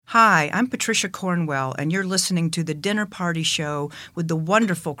Hi, I'm Patricia Cornwell, and you're listening to The Dinner Party Show with the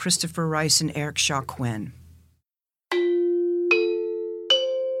wonderful Christopher Rice and Eric Shaw Quinn.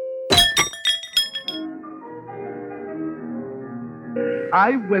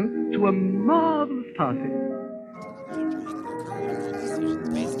 I went to a marvelous party.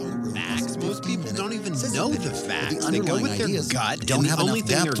 Facts. Most people don't even know the facts. They go with their gut, don't and have the only enough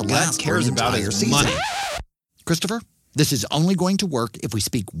thing depth their to gut last cares for an about entire is season. money. Christopher, this is only going to work if we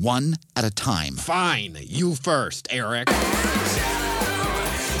speak one at a time. Fine. You first, Eric.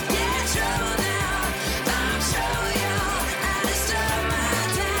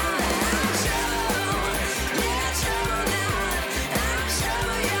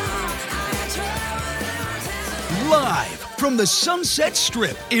 Live from the Sunset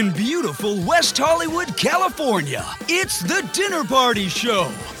Strip in beautiful West Hollywood, California, it's The Dinner Party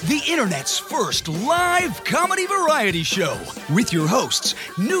Show, the internet's first live comedy variety show with your hosts,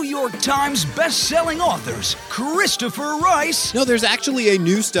 New York Times best-selling authors, Christopher Rice. No, there's actually a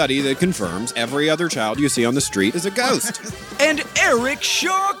new study that confirms every other child you see on the street is a ghost. And Eric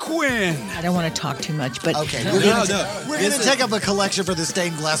Shaw Quinn. I don't want to talk too much, but... Okay, we're going to take up a collection for the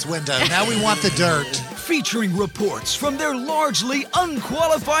stained glass window. Now we want the dirt. Featuring reports from their largely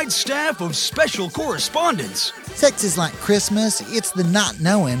unqualified staff of special correspondents. Sex is like Christmas. It's the not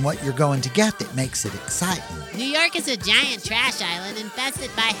knowing what you're going to get that makes it exciting. New York is a giant trash island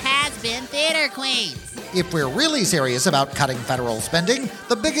infested by has-been theater queens. If we're really serious about cutting federal spending,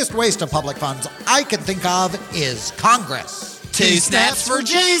 the biggest waste of public funds I can think of is Congress. 2 snaps for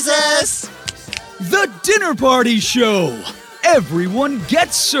Jesus! The Dinner Party Show. Everyone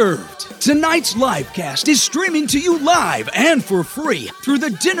gets served. Tonight's live cast is streaming to you live and for free through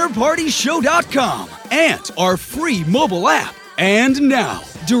thedinnerpartyshow.com and our free mobile app. And now,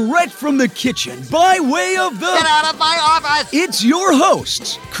 direct from the kitchen by way of the... Get out of my office! It's your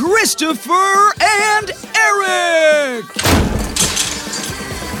hosts, Christopher and Eric!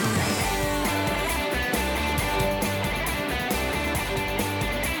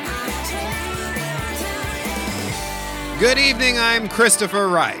 Good evening, I'm Christopher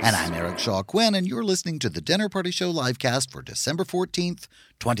Rice. And I'm Eric Shaw Quinn, and you're listening to the Dinner Party Show livecast for December 14th,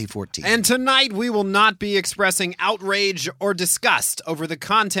 2014. And tonight we will not be expressing outrage or disgust over the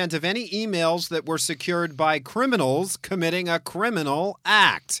content of any emails that were secured by criminals committing a criminal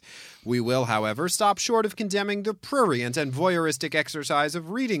act. We will, however, stop short of condemning the prurient and voyeuristic exercise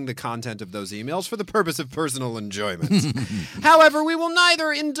of reading the content of those emails for the purpose of personal enjoyment. However, we will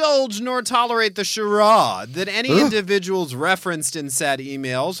neither indulge nor tolerate the charade that any individuals referenced in said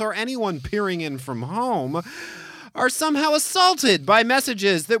emails or anyone peering in from home are somehow assaulted by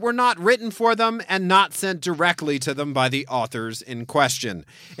messages that were not written for them and not sent directly to them by the authors in question.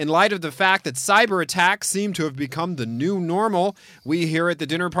 In light of the fact that cyber attacks seem to have become the new normal, we here at the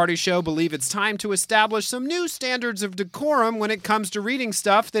Dinner Party Show believe it's time to establish some new standards of decorum when it comes to reading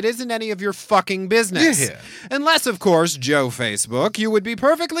stuff that isn't any of your fucking business. Yeah. Unless, of course, Joe Facebook, you would be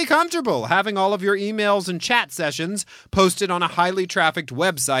perfectly comfortable having all of your emails and chat sessions posted on a highly trafficked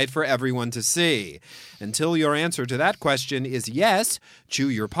website for everyone to see. Until your answer to that question is yes, chew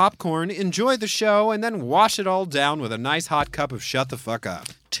your popcorn, enjoy the show, and then wash it all down with a nice hot cup of shut the fuck up.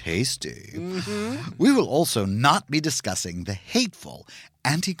 Tasty. We will also not be discussing the hateful,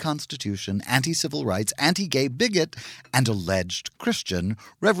 anti-Constitution, anti-civil rights, anti-gay bigot, and alleged Christian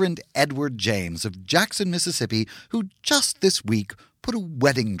Reverend Edward James of Jackson, Mississippi, who just this week put a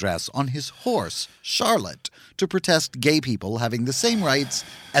wedding dress on his horse, Charlotte, to protest gay people having the same rights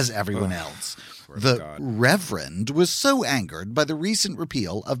as everyone else. The Reverend was so angered by the recent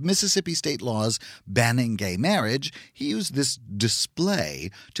repeal of Mississippi state laws banning gay marriage, he used this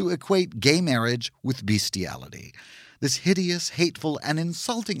display to equate gay marriage with bestiality. This hideous, hateful, and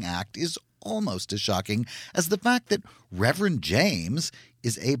insulting act is almost as shocking as the fact that Reverend James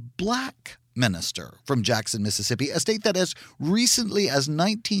is a black minister from Jackson, Mississippi, a state that as recently as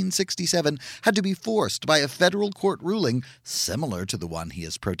 1967 had to be forced by a federal court ruling similar to the one he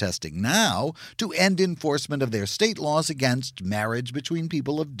is protesting now to end enforcement of their state laws against marriage between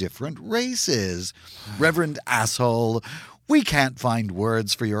people of different races. Reverend Asshole, we can't find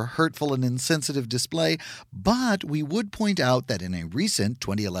words for your hurtful and insensitive display, but we would point out that in a recent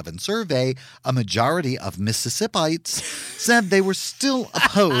 2011 survey, a majority of Mississippites said they were still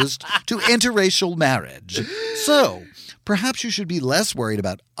opposed to interracial marriage. So, perhaps you should be less worried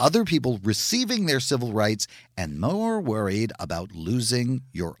about other people receiving their civil rights and more worried about losing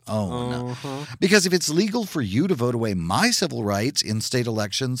your own. Because if it's legal for you to vote away my civil rights in state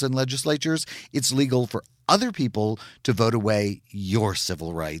elections and legislatures, it's legal for other people to vote away your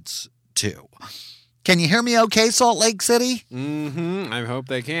civil rights, too. Can you hear me okay, Salt Lake City? I hope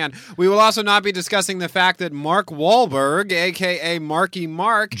they can. We will also not be discussing the fact that Mark Wahlberg, a.k.a. Marky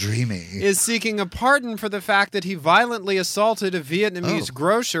Mark, Dreamy, is seeking a pardon for the fact that he violently assaulted a Vietnamese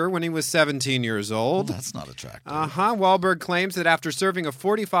grocer when he was 17 years old. Well, that's not attractive. Wahlberg claims that after serving a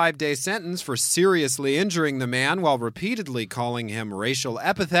 45-day sentence for seriously injuring the man while repeatedly calling him racial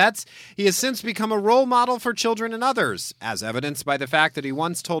epithets, he has since become a role model for children and others, as evidenced by the fact that he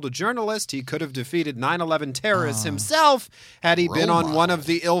once told a journalist he could have defeated 9/11 terrorists himself had he been on one of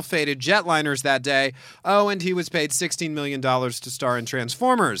the ill-fated jetliners that day. Oh, and he was paid $16 million to star in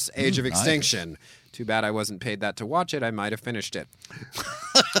Transformers: Age of Extinction. Too bad I wasn't paid that to watch it. I might have finished it.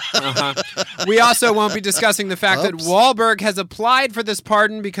 We also won't be discussing the fact that Wahlberg has applied for this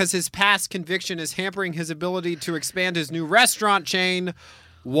pardon because his past conviction is hampering his ability to expand his new restaurant chain,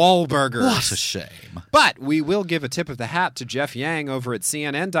 Wahlburgers. What a shame. But we will give a tip of the hat to Jeff Yang over at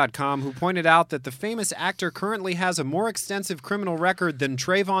CNN.com, who pointed out that the famous actor currently has a more extensive criminal record than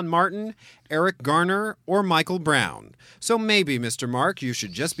Trayvon Martin, Eric Garner, or Michael Brown. So maybe, Mr. Mark, you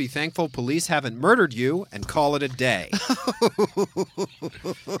should just be thankful police haven't murdered you and call it a day.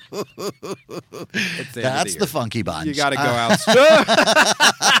 That's the funky bunch. You got to go out.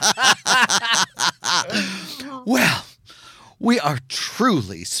 Well, we are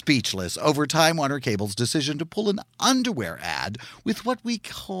truly speechless over Time Warner Cable's decision to pull an underwear ad with what we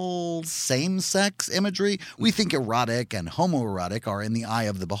call same-sex imagery. We think erotic and homoerotic are in the eye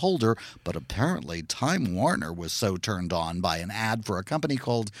of the beholder, but apparently Time Warner was so turned on by an ad for a company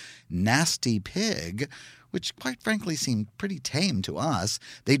called Nasty Pig, which quite frankly seemed pretty tame to us,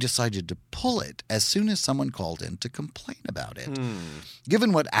 they decided to pull it as soon as someone called in to complain about it.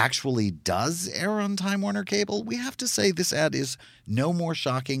 Given what actually does air on Time Warner Cable, we have to say this ad is no more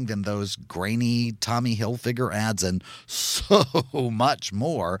shocking than those grainy Tommy Hilfiger ads and so much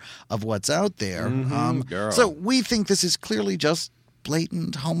more of what's out there. So we think this is clearly just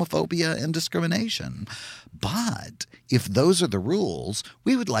blatant homophobia and discrimination. But if those are the rules,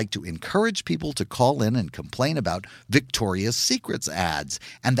 we would like to encourage people to call in and complain about Victoria's Secret's ads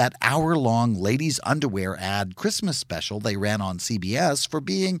and that hour-long ladies' underwear ad Christmas special they ran on CBS for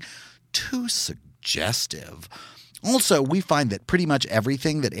being too suggestive. Also, we find that pretty much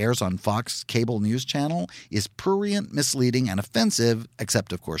everything that airs on Fox Cable News Channel is prurient, misleading, and offensive,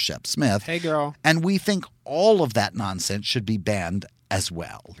 except, of course, Shep Smith. Hey, girl. And we think all of that nonsense should be banned as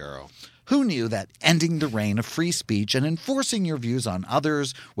well. Girl. Who knew that ending the reign of free speech and enforcing your views on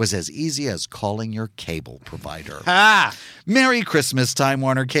others was as easy as calling your cable provider? Merry Christmas, Time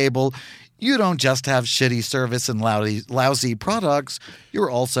Warner Cable. You don't just have shitty service and lousy products,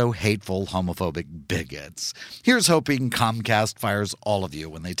 you're also hateful, homophobic bigots. Here's hoping Comcast fires all of you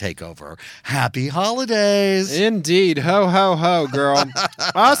when they take over. Happy holidays! Indeed. Ho, ho, ho, girl.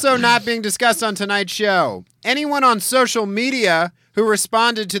 Also not being discussed on tonight's show. Anyone on social media who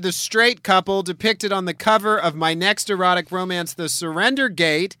responded to the straight couple depicted on the cover of my next erotic romance, The Surrender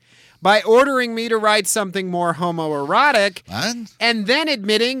Gate, by ordering me to write something more homoerotic, and then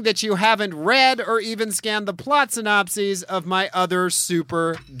admitting that you haven't read or even scanned the plot synopses of my other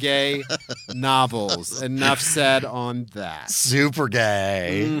super gay novels. Enough said on that. Super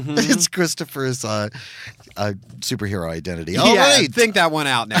gay. It's Christopher's superhero identity. All right. Think that one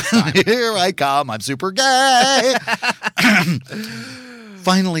out next time. Here I come. I'm super gay.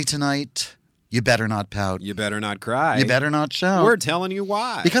 Finally tonight, you better not pout. You better not cry. You better not shout. We're telling you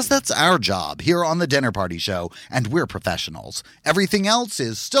why. Because that's our job here on The Dinner Party Show, and we're professionals. Everything else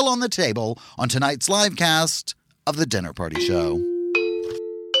is still on the table on tonight's live cast of The Dinner Party Show.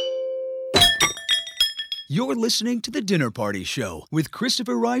 You're listening to The Dinner Party Show with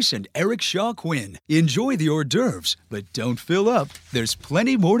Christopher Rice and Eric Shaw Quinn. Enjoy the hors d'oeuvres, but don't fill up. There's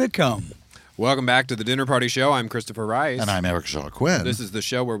plenty more to come. Welcome back to The Dinner Party Show. I'm Christopher Rice. And I'm Eric Shaw Quinn. This is the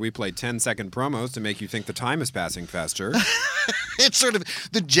show where we play 10-second promos to make you think the time is passing faster. It's sort of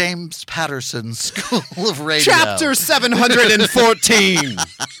the James Patterson School of Radio. Chapter 714.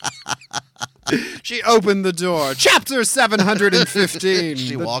 She opened the door. Chapter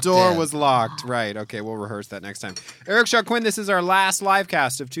 715. The door was locked. Right. Okay, we'll rehearse that next time. Eric Shaw Quinn, this is our last live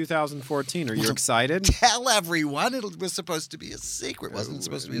cast of 2014. Are you excited? Tell everyone. It was supposed to be a secret. Wasn't it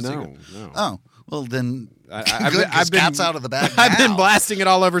supposed to be a secret? No. Oh, well then, I've been cat's out of the bag I've been now. blasting it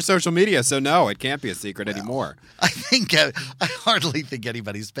all over social media, so no, it can't be a secret anymore. I hardly think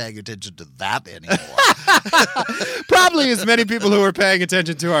anybody's paying attention to that anymore. Probably as many people who are paying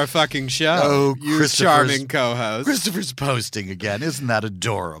attention to our fucking show. Oh, you charming co-host. Christopher's posting again. Isn't that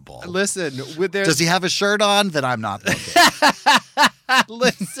adorable? Listen, does he have a shirt on? Then I'm not looking.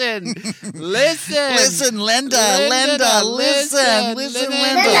 Listen. Listen, Linda, Linda, listen,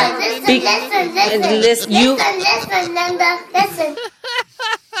 Linda. Listen.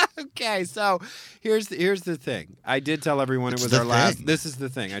 Okay, so here's the thing. I did tell everyone It's it was the our last. thing. This is the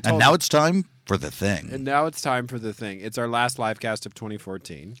thing. I told And now you. it's time for the thing. And now it's time for the thing. It's our last live cast of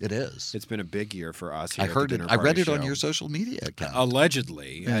 2014. It is. It's been a big year for us. I Here heard at the it. Dinner I Party read it on Show. your social media account.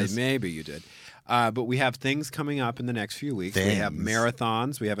 Allegedly. Yes. Maybe you did. But we have things coming up in the next few weeks. We have Things.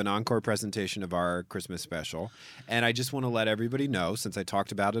 marathons. We have an encore presentation of our Christmas special. And I just want to let everybody know, since I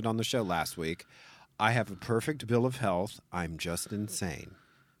talked about it on the show last week, I have a perfect bill of health. I'm just insane.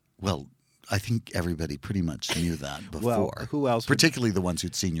 Well, I think everybody pretty much knew that before. Well, who else would- Particularly the ones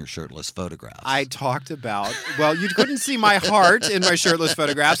who'd seen your shirtless photographs. I talked about, well, you couldn't see my heart in my shirtless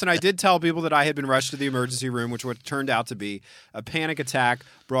photographs, and I did tell people that I had been rushed to the emergency room, which what turned out to be a panic attack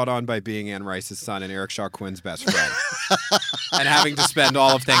brought on by being Anne Rice's son and Eric Shaw Quinn's best friend. And having to spend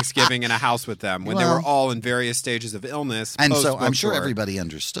all of Thanksgiving in a house with them when they were all in various stages of illness. And so I'm post-book sure tour. everybody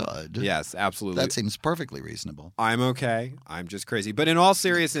understood. Yes, absolutely. That seems perfectly reasonable. I'm okay. I'm just crazy. But in all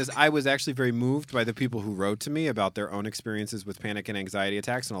seriousness, I was actually very moved by the people who wrote to me about their own experiences with panic and anxiety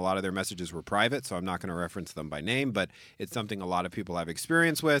attacks, and a lot of their messages were private, so I'm not going to reference them by name, but it's something a lot of people have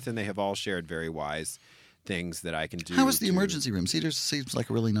experience with, and they have all shared very wise things that I can do. How was the to- emergency room? Cedars seems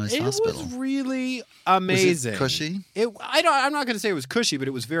like a really nice It hospital. was really amazing. Was it cushy? I'm not going to say it was cushy, but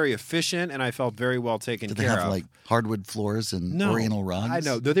it was very efficient, and I felt very well taken Did they care have of. like hardwood floors and No, oriental rugs? I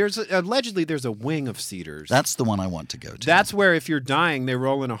know. There's allegedly there's a wing of Cedars. That's the one I want to go to. That's where if you're dying, they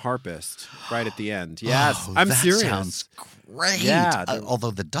roll in a harpist right at the end. Yes, Oh, I'm that serious. Sounds great. Yeah,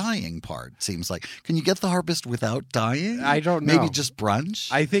 although the dying part seems like, can you get the harpist without dying? I don't know. Maybe just brunch?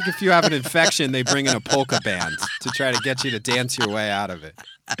 I think if you have an infection, they bring in a polka band to try to get you to dance your way out of it.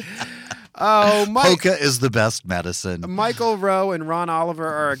 Oh, Polka is the best medicine. Michael Rowe and Ron Oliver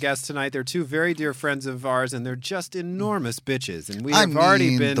are our guests tonight. They're two very dear friends of ours, and they're just enormous bitches. And we have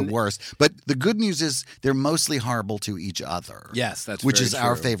already been the worst. But the good news is they're mostly horrible to each other. Yes, that's which very is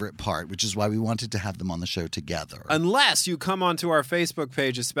our true. favorite part, which is why we wanted to have them on the show together. Unless you come onto our Facebook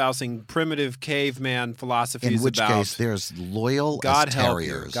page espousing primitive caveman philosophies In which about case, there's loyal God as help you.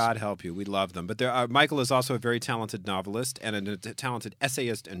 terriers. God help you. We love them. But Michael is also a very talented novelist and a talented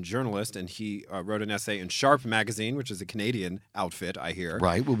essayist and journalist, and he wrote an essay in Sharp magazine, which is a Canadian outfit, I hear.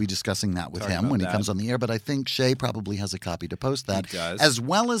 Right, we'll be discussing that with Talking him about when he that. comes on the air, but I think Shay probably has a copy to post that. He does. As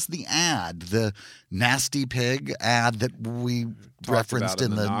well as the ad, the nasty pig ad that we referenced about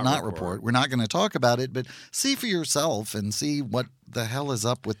in in the the Not Not report. Report. We're not going to talk about it, but see for yourself and see what the hell is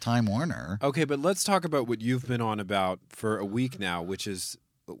up with Time Warner. Okay, but let's talk about what you've been on about for a week now, which is,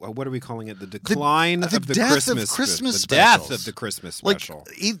 what are we calling it? The decline of the death Christmas of Christmas the death specials. of the Christmas Like special.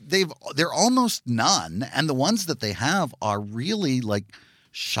 they're almost none, and the ones that they have are really like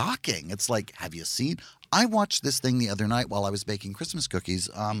shocking. It's like, have you seen? I watched this thing the other night while I was baking Christmas cookies.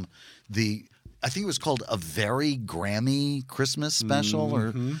 I think it was called A Very Grammy Christmas Special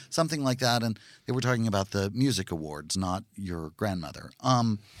or something like that, and they were talking about the music awards, not your grandmother.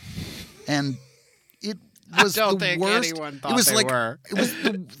 And it was I don't the think worst. anyone It thought was they like were. it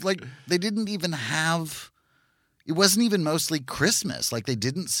was like they didn't even have. It wasn't even mostly Christmas. Like they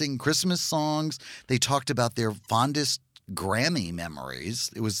didn't sing Christmas songs. They talked about their fondest Grammy memories.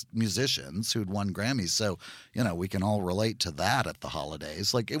 It was musicians who'd won Grammys, so we can all relate to that at the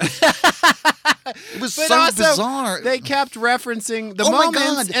holidays. Like it was. It was But so also, bizarre. They kept referencing the Oh my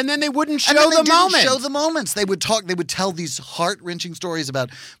moments, God. and then they wouldn't show And then they the didn't moment. show the moments. They would talk. They would tell these heart-wrenching stories about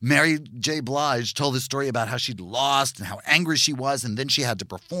Mary J. Blige. Told this story about how she'd lost and how angry she was, and then she had to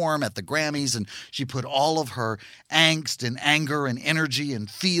perform at the Grammys, and she put all of her angst and anger and energy and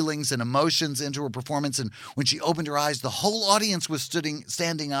feelings and emotions into her performance. And when she opened her eyes, the whole audience was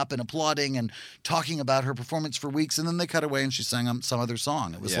standing up and applauding and talking about her performance for weeks. And then they cut away, and she sang some other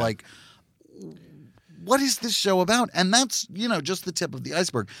song. It was like, what is this show about? And that's, just the tip of the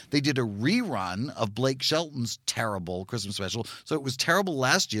iceberg. They did a rerun of Blake Shelton's terrible Christmas special. So it was terrible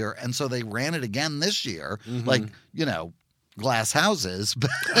last year, and so they ran it again this year. Like, glass houses.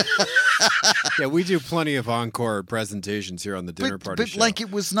 Yeah, we do plenty of encore presentations here on the Dinner Party But Show. like,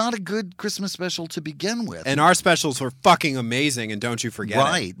 it was not a good Christmas special to begin with. And our specials were fucking amazing, and don't you forget it.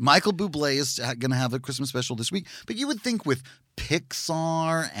 Right. Michael Bublé is going to have a Christmas special this week. But you would think with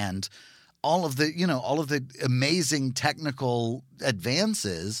Pixar and all of the amazing technical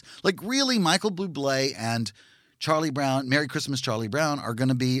advances, like really Michael Bublé and Charlie Brown, Merry Christmas, Charlie Brown, are going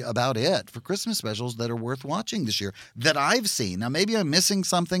to be about it for Christmas specials that are worth watching this year that I've seen. Now, maybe I'm missing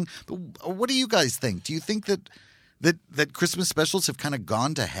something, but what do you guys think? Do you think that that Christmas specials have kind of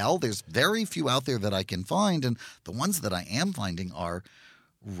gone to hell. There's very few out there that I can find, and the ones that I am finding are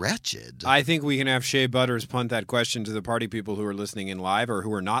wretched. I think we can have Shea Butters punt that question to the party people who are listening in live or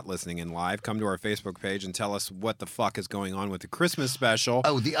who are not listening in live. Come to our Facebook page and tell us what the fuck is going on with the Christmas special.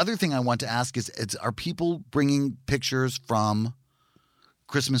 Oh, the other thing I want to ask is, are people bringing pictures from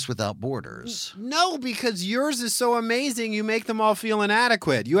Christmas Without Borders? No, because yours is so amazing, you make them all feel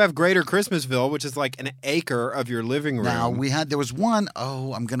inadequate. You have Greater Christmasville, which is like an acre of your living room. Now, there was one,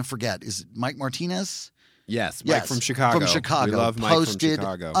 I'm going to forget. Is it Mike Martinez? Yes, Mike from Chicago. From Chicago. We love Mike posted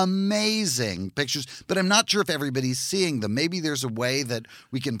from Chicago. Amazing pictures, but I'm not sure if everybody's seeing them. Maybe there's a way that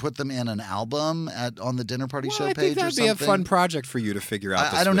we can put them in an album on the Dinner Party Show page or something. I think that'd be a fun project for you to figure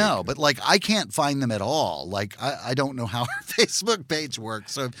out. I don't know, but I can't find them at all. I don't know how our Facebook page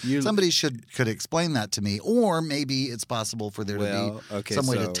works. So somebody could explain that to me, or maybe it's possible for there to be some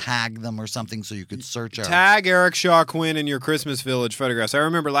way to tag them or something so you could search our tag Eric Shaw Quinn in your Christmas Village photographs. I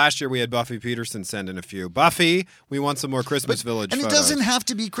remember last year we had Buffy Peterson send in a few. Buffy, we want some more Christmas Village photos. And it doesn't have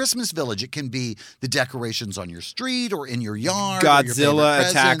to be Christmas Village. It can be the decorations on your street or in your yard. Godzilla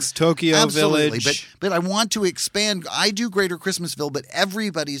attacks Tokyo Absolutely. Village. But I want to expand. I do Greater Christmasville, but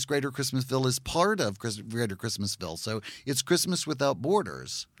everybody's Greater Christmasville is part of Greater Christmasville. So it's Christmas Without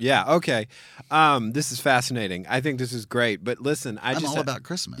Borders. Yeah, okay. This is fascinating. I think this is great. But listen, I'm all about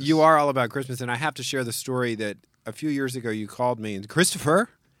Christmas. You are all about Christmas, and I have to share the story that a few years ago you called me and Christopher.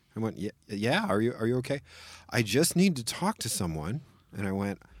 I went, yeah. Are you okay? I just need to talk to someone. And I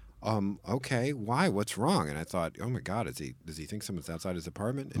went, okay. Why? What's wrong? And I thought, oh my God, does he think someone's outside his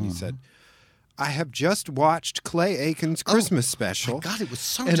apartment? And he said, I have just watched Clay Aiken's Christmas special. My God, it was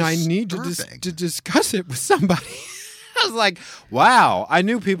so and disturbing. I need to discuss it with somebody. I was like, wow. I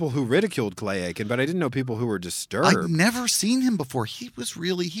knew people who ridiculed Clay Aiken, but I didn't know people who were disturbed. I'd never seen him before. He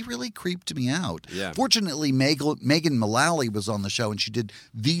really creeped me out. Yeah. Fortunately, Megan Mullally was on the show, and she did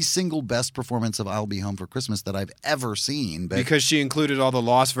the single best performance of I'll Be Home for Christmas that I've ever seen. Because she included all the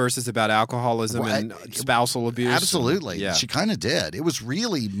lost verses about alcoholism and spousal abuse. Absolutely. Yeah. She kind of did. It was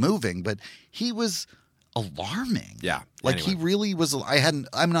really moving, but he was alarming. Yeah. He really was.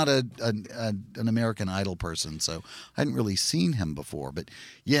 I'm not an American Idol person, so I hadn't really seen him before. But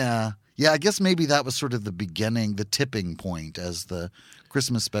yeah, I guess maybe that was sort of the beginning, the tipping point as the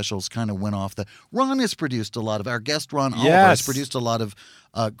Christmas specials kind of went off. Ron has produced a lot of, our guest Ron Oliver has produced a lot of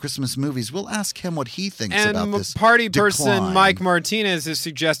Christmas movies. We'll ask him what he thinks about this. And party decline. person Mike Martinez is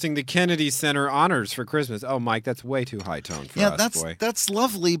suggesting the Kennedy Center honors for Christmas. Oh, Mike, that's way too high tone for us, boy. That's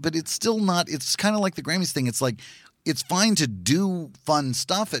lovely, but it's still not. It's kind of like the Grammys thing. It's like, it's fine to do fun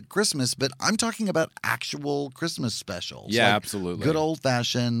stuff at Christmas, but I'm talking about actual Christmas specials. Yeah, absolutely. Good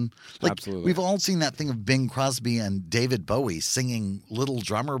old-fashioned. Absolutely. We've all seen that thing of Bing Crosby and David Bowie singing Little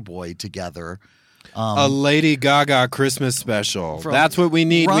Drummer Boy together. A Lady Gaga Christmas special. That's what we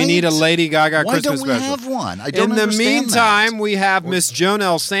need. Right? We need a Lady Gaga Christmas special. Why don't we have one? I don't In the understand meantime, that. we have Miss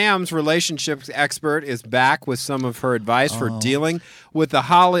Jonelle Sams, relationships expert, is back with some of her advice for dealing with the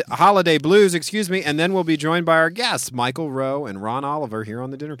holiday blues, and then we'll be joined by our guests, Michael Rowe and Ron Oliver, here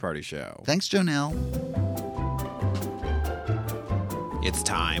on The Dinner Party Show. Thanks, Jonelle. It's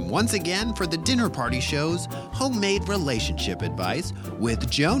time once again for The Dinner Party Show's homemade relationship advice with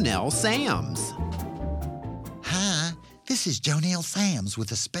Jonelle Sams. Hi, this is Jonelle Sams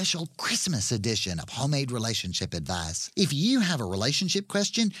with a special Christmas edition of Homemade Relationship Advice. If you have a relationship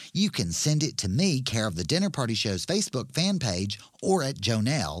question, you can send it to me, care of The Dinner Party Show's Facebook fan page, or at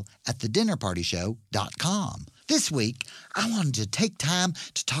jonelle@thedinnerpartyshow.com. This week, I wanted to take time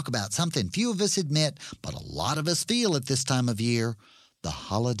to talk about something few of us admit, but a lot of us feel at this time of year: the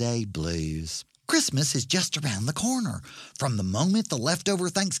holiday blues. Christmas is just around the corner. From the moment the leftover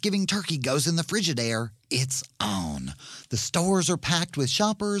Thanksgiving turkey goes in the Frigidaire, it's on. The stores are packed with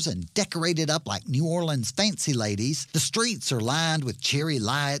shoppers and decorated up like New Orleans fancy ladies. The streets are lined with cheery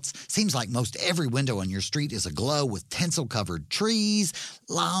lights. Seems like most every window on your street is aglow with tinsel-covered trees.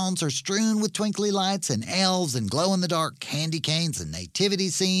 Lawns are strewn with twinkly lights, and elves and glow-in-the-dark candy canes and nativity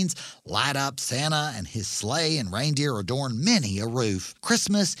scenes light up Santa and his sleigh, and reindeer adorn many a roof.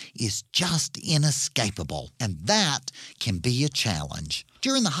 Christmas is just inescapable, and that can be a challenge.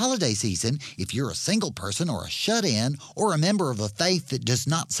 During the holiday season, if you're a single person or a shut-in or a member of a faith that does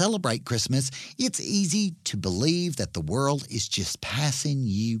not celebrate Christmas, it's easy to believe that the world is just passing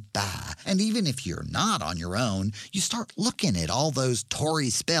you by. And even if you're not on your own, you start looking at all those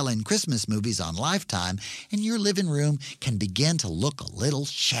Tory spelling Christmas movies on Lifetime, and your living room can begin to look a little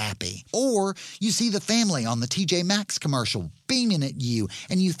shabby. Or you see the family on the TJ Maxx commercial beaming at you,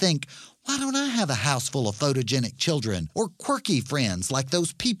 and you think, Why don't I have a house full of photogenic children or quirky friends like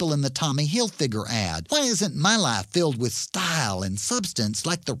those people in the Tommy Hilfiger ad? Why isn't my life filled with style and substance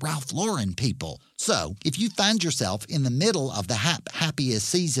like the Ralph Lauren people? So, if you find yourself in the middle of the happiest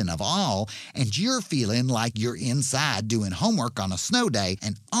season of all, and you're feeling like you're inside doing homework on a snow day,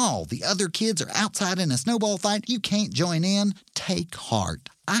 and all the other kids are outside in a snowball fight, you can't join in, take heart.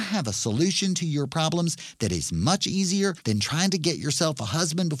 I have a solution to your problems that is much easier than trying to get yourself a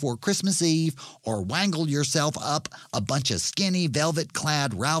husband before Christmas Eve or wangle yourself up a bunch of skinny,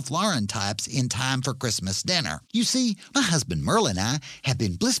 velvet-clad Ralph Lauren types in time for Christmas dinner. You see, my husband Merle and I have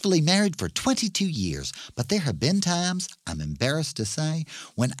been blissfully married for 22 years, but there have been times, I'm embarrassed to say,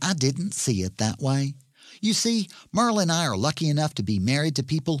 when I didn't see it that way. You see, Merle and I are lucky enough to be married to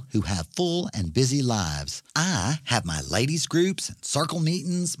people who have full and busy lives. I have my ladies' groups and circle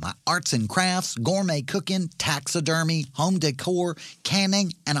meetings, my arts and crafts, gourmet cooking, taxidermy, home decor,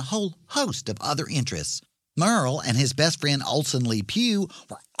 canning, and a whole host of other interests. Merle and his best friend Olson Lee Pugh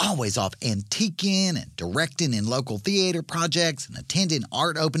were always off antiquing and directing in local theater projects and attending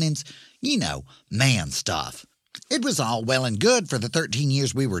art openings. You know, man stuff. It was all well and good for the 13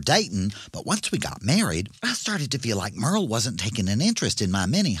 years we were dating, but once we got married, I started to feel like Merle wasn't taking an interest in my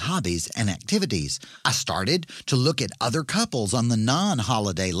many hobbies and activities. I started to look at other couples on the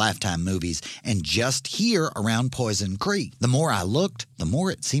non-holiday Lifetime movies and just here around Poison Creek. The more I looked, the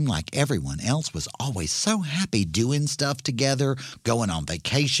more it seemed like everyone else was always so happy doing stuff together, going on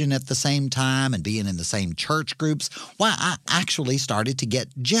vacation at the same time and being in the same church groups. Why, I actually started to get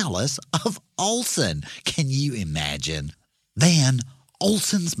jealous of Olson. Can you imagine? Then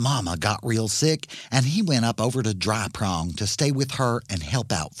Olson's mama got real sick, and he went up over to Dry Prong to stay with her and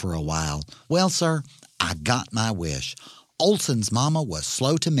help out for a while. Well, sir, I got my wish. Olson's mama was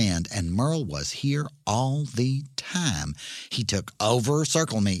slow to mend, and Merle was here all the time. He took over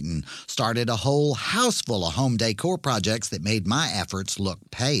circle meeting, started a whole house full of home decor projects that made my efforts look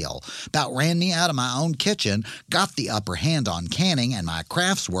pale, about ran me out of my own kitchen, got the upper hand on canning and my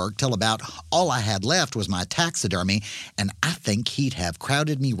crafts work till about all I had left was my taxidermy, and I think he'd have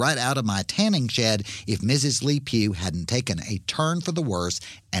crowded me right out of my tanning shed if Mrs. Lee Pugh hadn't taken a turn for the worse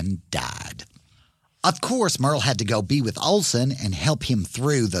and died. Of course, Merle had to go be with Olson and help him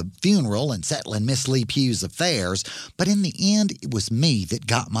through the funeral and settling Miss Lee Pugh's affairs, but in the end, it was me that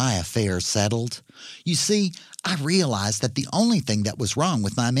got my affairs settled. You see, I realized that the only thing that was wrong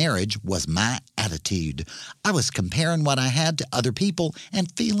with my marriage was my attitude. I was comparing what I had to other people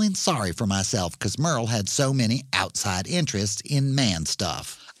and feeling sorry for myself because Merle had so many outside interests in man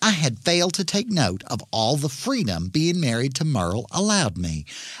stuff. I had failed to take note of all the freedom being married to Merle allowed me.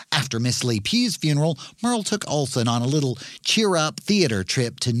 After Miss Lee Pugh's funeral, Merle took Olson on a little cheer-up theater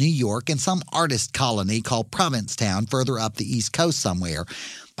trip to New York and some artist colony called Provincetown further up the East Coast somewhere.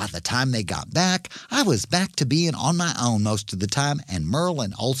 By the time they got back, I was back to being on my own most of the time, and Merle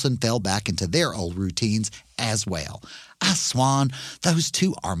and Olson fell back into their old routines as well. I swan, those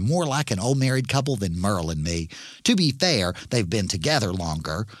two are more like an old married couple than Merle and me. To be fair, they've been together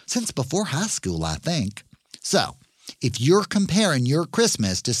longer, since before high school, I think. So, if you're comparing your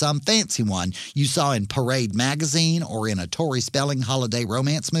Christmas to some fancy one you saw in Parade magazine or in a Tori Spelling holiday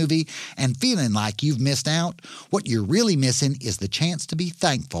romance movie and feeling like you've missed out, what you're really missing is the chance to be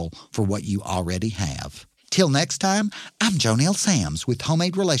thankful for what you already have. Till next time, I'm Jonelle Sams with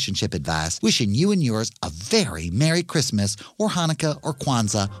Homemade Relationship Advice, wishing you and yours a very Merry Christmas or Hanukkah or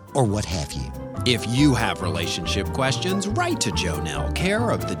Kwanzaa or what have you. If you have relationship questions, write to Jonelle,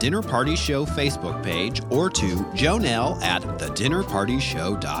 care of The Dinner Party Show Facebook page, or to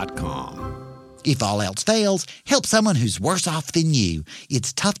jonelle@thedinnerpartyshow.com. If all else fails, help someone who's worse off than you.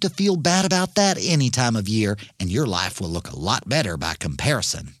 It's tough to feel bad about that any time of year, and your life will look a lot better by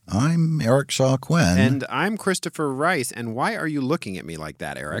comparison. I'm Eric Shaw Quinn. And I'm Christopher Rice. And why are you looking at me like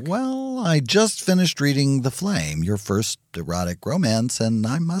that, Eric? Well, I just finished reading The Flame, your first erotic romance, and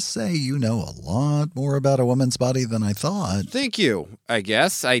I must say you know a lot more about a woman's body than I thought. Thank you, I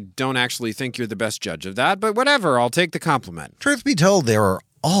guess. I don't actually think you're the best judge of that, but whatever, I'll take the compliment. Truth be told, there are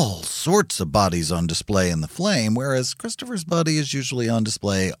all sorts of bodies on display in The Flame, whereas Christopher's body is usually on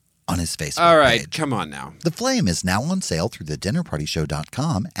display on his Facebook All right, page. Come on now. The Flame is now on sale through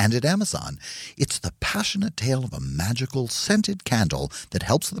thedinnerpartyshow.com and at Amazon. It's the passionate tale of a magical scented candle that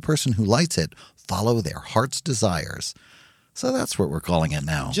helps the person who lights it follow their heart's desires. So that's what we're calling it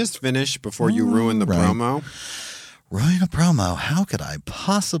now. Just finish before you ruin the promo. Ruin a promo? How could I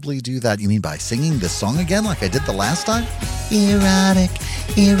possibly do that? You mean by singing this song again like I did the last time? Erotic,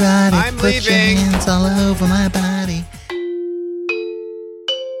 erotic, I'm put leaving. your hands all over my body.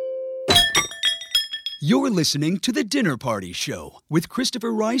 You're listening to The Dinner Party Show with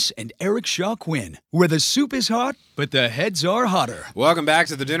Christopher Rice and Eric Shaw Quinn, where the soup is hot, but the heads are hotter. Welcome back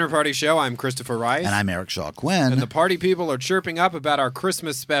to The Dinner Party Show. I'm Christopher Rice. And I'm Eric Shaw Quinn. And the party people are chirping up about our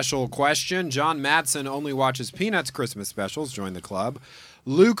Christmas special question. John Matson only watches Peanuts Christmas specials. Join the club.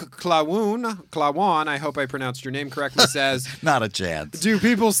 Luke Klawan, I hope I pronounced your name correctly, says... Not a chance. Do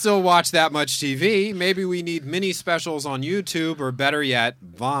people still watch that much TV? Maybe we need mini specials on YouTube, or better yet,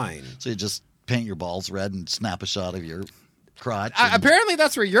 Vine. So you just paint your balls red and snap a shot of your crotch. Apparently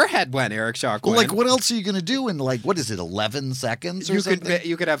that's where your head went, Eric Shaw Quinn. Well, like, what else are you going to do in, like, what is it, 11 seconds or something?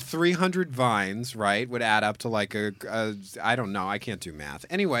 You could have 300 vines, right? Would add up to like a I don't know. I can't do math.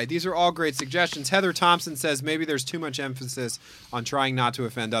 Anyway, these are all great suggestions. Heather Thompson says maybe there's too much emphasis on trying not to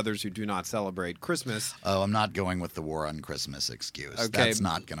offend others who do not celebrate Christmas. Oh, I'm not going with the war on Christmas excuse. Okay. That's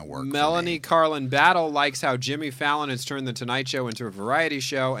not going to work. Melanie Carlin Battle likes how Jimmy Fallon has turned The Tonight Show into a variety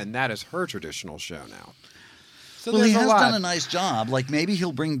show, and that is her traditional show now. So well, he has done a nice job. Like, maybe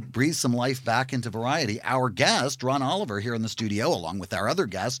he'll breathe some life back into variety. Our guest, Ron Oliver, here in the studio, along with our other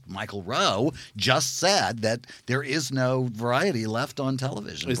guest, Michael Rowe, just said that there is no variety left on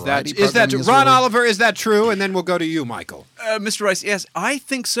television. Is that Ron Oliver? Is that true? And then we'll go to you, Michael. Mr. Rice, yes, I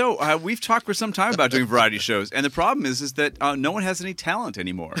think so. We've talked for some time about doing variety shows, and the problem is that no one has any talent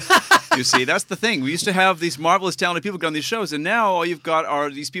anymore. You see, that's the thing. We used to have these marvelous, talented people go on these shows, and now all you've got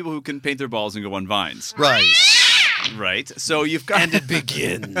are these people who can paint their balls and go on vines. Right. Right, so you've got... And it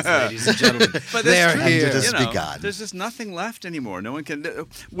begins, ladies and gentlemen. But they're here. And it has begun. There's just nothing left anymore. No one can...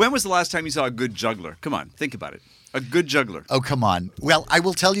 When was the last time you saw a good juggler? Come on, think about it. A good juggler. Oh, come on. Well, I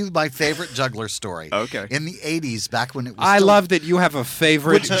will tell you my favorite juggler story. Okay. In the 80s, back when it was I love that you have a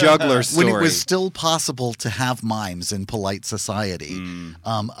favorite juggler story. When it was still possible to have mimes in polite society,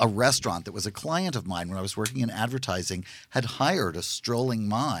 a restaurant that was a client of mine when I was working in advertising had hired a strolling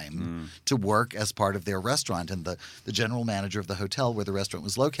mime to work as part of their restaurant. And the general manager of the hotel where the restaurant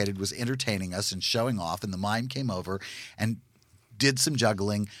was located was entertaining us and showing off. And the mime came over and did some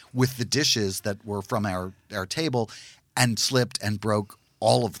juggling with the dishes that were from our table and slipped and broke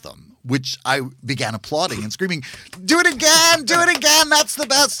all of them, which I began applauding and screaming, "Do it again! Do it again! That's the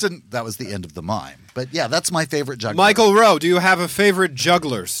best!" And that was the end of the mime. But yeah, that's my favorite juggler. Michael Rowe, do you have a favorite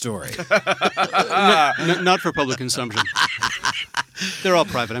juggler story? Not for public consumption. They're all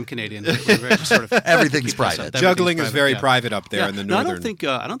private. I'm Canadian. We're very sort of everything's private. Juggling is very private up there in the northern.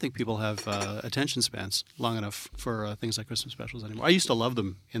 I don't think people have attention spans long enough for things like Christmas specials anymore. I used to love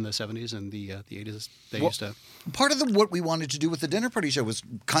them in the 70s and the 80s. They used to. Part of what we wanted to do with the Dinner Party Show was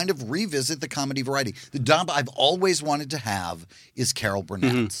kind of revisit the comedy variety. The job I've always wanted to have is Carol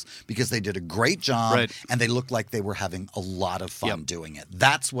Burnett's because they did a great job and they looked like they were having a lot of fun doing it.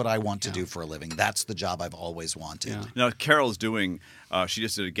 That's what I want to do for a living. That's the job I've always wanted. Yeah. Now, Carol's doing she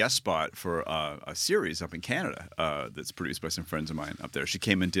just did a guest spot for a series up in Canada that's produced by some friends of mine up there. She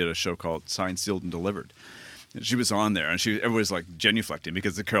came and did a show called Signed, Sealed, and Delivered. And she was on there, and everyone was like genuflecting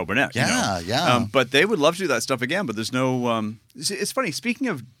because of Carol Burnett. Yeah. But they would love to do that stuff again, but there's no... it's funny, speaking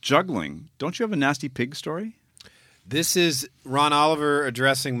of juggling, don't you have a nasty pig story? This is Ron Oliver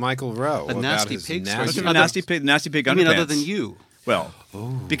addressing Michael Rowe. A nasty pig story? Nasty pig underpants. I mean, other than you? Well,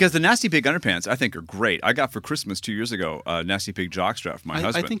 because the Nasty Pig underpants, I think, are great. I got for Christmas 2 years ago a Nasty Pig jockstrap for my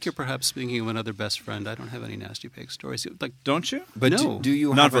husband. I think you're perhaps speaking of another best friend. I don't have any Nasty Pig stories. Like, don't you? But no. do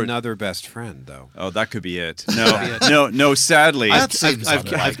you have another best friend, though? Oh, that could be it. No, sadly. I've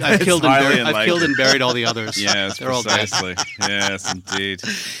killed and buried all the others. Yes, they're all dead. Yes, indeed.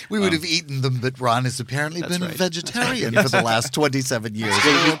 We would have eaten them, but Ron has apparently been a vegetarian for the last 27 years.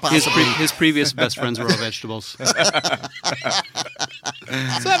 His previous best friends were all vegetables.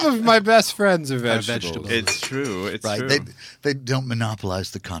 Some of my best friends are vegetables. It's true. It's true. They don't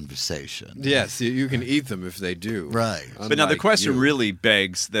monopolize the conversation. Yes, you can eat them if they do. Right. But now the question really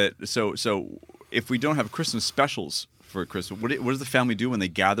begs that, so if we don't have Christmas specials for Christmas, what does the family do when they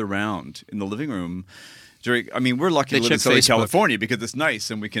gather around in the living room? We're lucky to live in Southern California because it's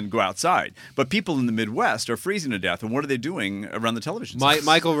nice and we can go outside. But people in the Midwest are freezing to death, and what are they doing around the television sets?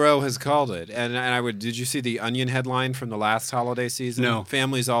 Michael Rowe has called it, and did you see the Onion headline from the last holiday season? No.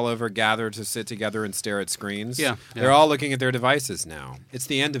 Families all over gather to sit together and stare at screens. Yeah. They're all looking at their devices now. It's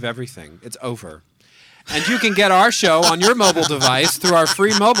the end of everything. It's over. And you can get our show on your mobile device through our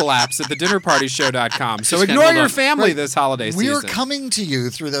free mobile apps at thedinnerpartyshow.com. So ignore your family this holiday season. We are coming to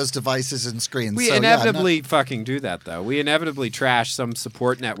you through those devices and screens. We inevitably fucking do that, though. We inevitably trash some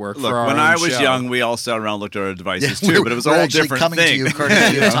support network for our own when I was show. young, we all sat around and looked at our devices, too, but it was a whole different coming thing. To you,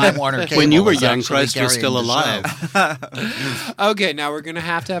 courtesy of Time Warner Cable. When you were young, Christ was still alive. Okay, now we're going to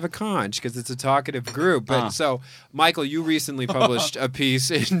have a conch because it's a talkative group. But so, Michael, you recently published a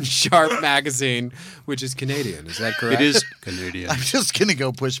piece in Sharp magazine Which is Canadian, is that correct? It is Canadian. I'm just going to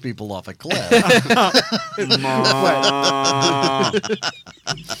go push people off a cliff.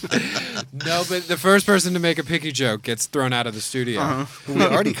 No, but the first person to make a picky joke gets thrown out of the studio. We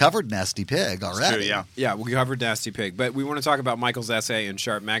already covered Nasty Pig already. True, yeah. Yeah, we covered Nasty Pig, but we want to talk about Michael's essay in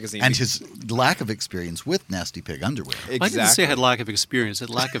Sharp Magazine. And his lack of experience with Nasty Pig underwear. Exactly. I didn't say I had lack of experience. I had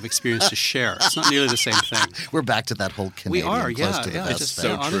lack of experience to share. It's not nearly the same thing. We're back to that whole Canadian We are, close yeah. to the Yeah, vest just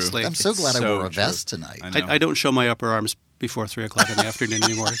thing. honestly. I'm so glad I so wore a true. vest tonight. I know. I don't show my upper arms before 3 o'clock in the afternoon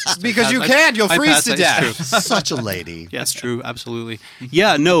anymore. It's just- Because you I- can't. You'll I freeze pass to that. death. It's true. Such a lady. Yeah, it's true. Absolutely.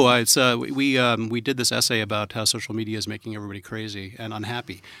 Yeah, no, we did this essay about how social media is making everybody crazy and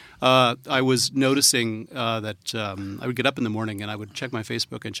unhappy. I was noticing that I would get up in the morning and I would check my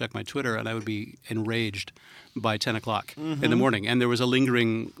Facebook and check my Twitter, and I would be enraged by 10 o'clock in the morning. And there was a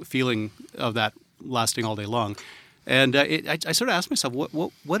lingering feeling of that lasting all day long. And I sort of asked myself,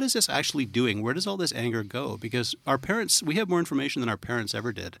 what is this actually doing? Where does all this anger go? Because our parents, we have more information than our parents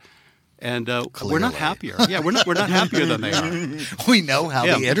ever did. And we're not happier. Yeah, we're not happier than they are. We know how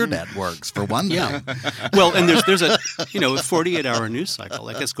the internet works, for one thing. Yeah. Well, and there's a 48-hour news cycle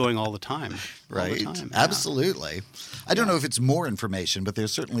that gets going all the time. Right. All the time. Absolutely. I don't know if it's more information, but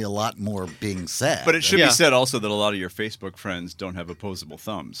there's certainly a lot more being said. But it should be said also that a lot of your Facebook friends don't have opposable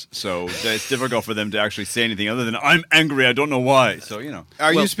thumbs. So it's difficult for them to actually say anything other than, I'm angry, I don't know why. So,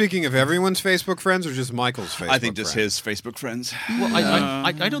 Are you speaking of everyone's Facebook friends or just Michael's Facebook I think just friends? his Facebook friends. Well,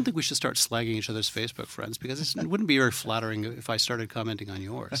 I don't think we should start slagging each other's Facebook friends because it wouldn't be very flattering if I started commenting on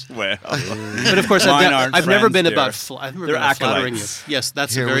yours. Well, but of course, mine aren't I've never friends, been dear. about They're flattering you. acolytes. Yes,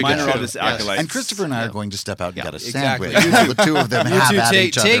 that's Here, very mine good. are all too. just Yes. acolytes. And Christopher and I are going to step out and get a exactly. sandwich while the two of them have at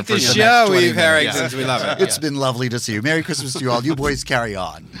each other take for the the show, next 20 Eve minutes. Harringtons. We love it. It's been lovely to see you. Merry Christmas to you all. You boys carry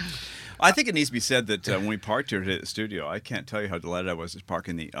on. I think it needs to be said that when we parked here today at the studio, I can't tell you how delighted I was to park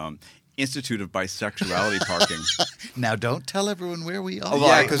in the Institute of Bisexuality parking. Now, don't tell everyone where we are.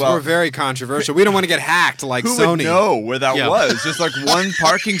 Yeah, because we're very controversial. We don't want to get hacked like Who Sony. would know where that was? Just like one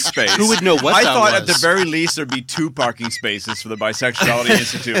parking space. Who would know what I that thought was? at the very least there'd be 2 parking spaces for the Bisexuality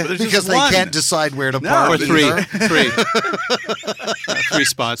Institute. But there's Because just they one. can't decide where to No, park. Or but three. either. Three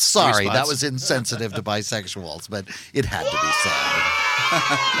spots. Sorry, three spots. that was insensitive to bisexuals, but it had to be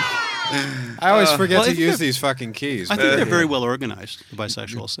said. I always forget well, to if use they're- these fucking keys. I think they're very well organized, the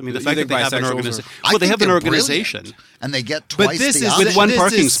bisexuals. I mean, the You fact that think they have an bisexuals organization. are- I Well, they think have an they're organization. brilliant, and they get twice But this the is option. with one this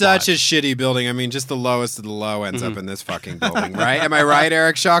parking is such spot. a shitty building. I mean, just the lowest of the low ends up in this fucking building, right? Am I right,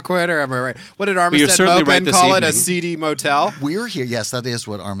 Eric Shawquid, or am I right? What did you're Armistead certainly right Mopen this call it? A evening. seedy motel? We're here. Yes, that is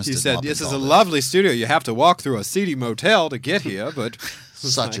what Armistead He said, Maupin "This is a called it. lovely studio. You have to walk through a seedy motel to get here." But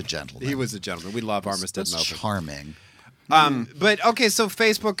Such a gentleman. he was a gentleman. We love Armistead That's Mopen. charming. But okay, so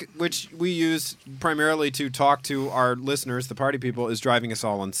Facebook, which we use primarily to talk to our listeners, the party people, is driving us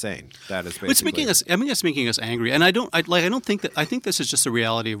all insane. That is basically It's making us. I mean, it's making us angry, and I don't think that. I think this is just a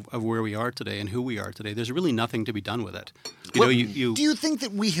reality of where we are today and who we are today. There's really nothing to be done with it. Do you think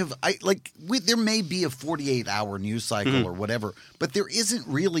that we have there may be a 48-hour news cycle or whatever, but there isn't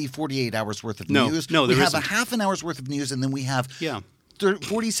really 48 hours worth of news. No, we there have isn't. a half an hour's worth of news, and then we have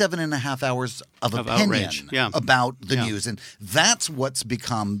 47 and a half hours of opinion outrage. about the news. And that's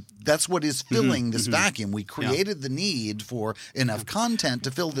what is filling this vacuum. We created the need for enough content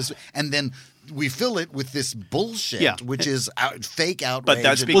to fill this, and then we fill it with this bullshit, which is fake outrage. But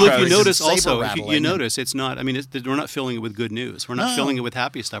that's and because- Well, if you and notice saber also, if rattling. you notice, it's not. I mean, we're not filling it with good news. We're not filling it with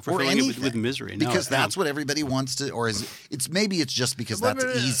happy stuff. We're or filling anything. it with misery. No, Because no. that's what everybody wants to, or is maybe it's just because that's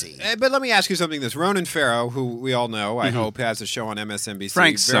easy. But let me ask you something. This Ronan Farrow, who we all know, I hope, has a show on MSNBC.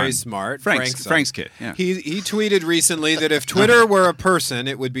 Frank's very son. smart. Frank's kid. Yeah. He tweeted recently that if Twitter were a person,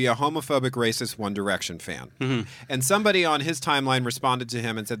 it would be a homophobic, racist One Direction fan. And somebody on his timeline responded to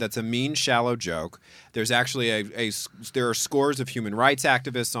him and said that's a mean, shallow joke. There's actually there are scores of human rights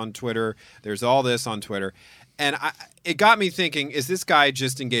activists on Twitter. There's all this on Twitter. And it got me thinking, is this guy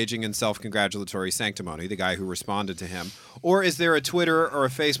just engaging in self-congratulatory sanctimony, the guy who responded to him? Or is there a Twitter or a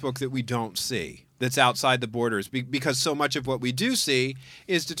Facebook that we don't see that's outside the borders? Because so much of what we do see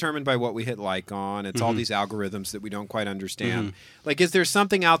is determined by what we hit like on. It's all these algorithms that we don't quite understand. Like, is there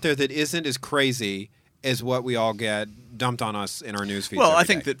something out there that isn't as crazy as what we all get dumped on us in our news feeds? Well, I every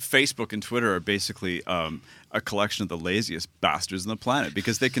think day? that Facebook and Twitter are basically a collection of the laziest bastards on the planet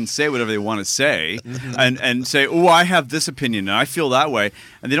because they can say whatever they want to say and say, oh, I have this opinion and I feel that way.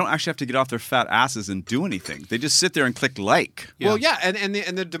 And they don't actually have to get off their fat asses and do anything. They just sit there and click like. Yeah. Well, yeah, and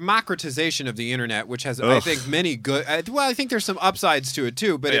the democratization of the internet, which has, I think, many good... I think there's some upsides to it,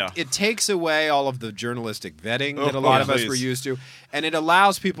 too, but it takes away all of the journalistic vetting that a lot of us were used to, and it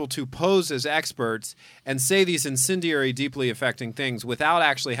allows people to pose as experts and say these incendiary, deeply affecting things without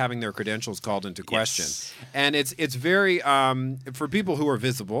actually having their credentials called into question. And it's very, for people who are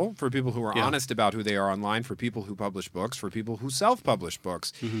visible, for people who are honest about who they are online, for people who publish books, for people who self-publish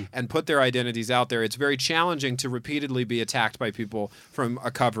books and put their identities out there, it's very challenging to repeatedly be attacked by people from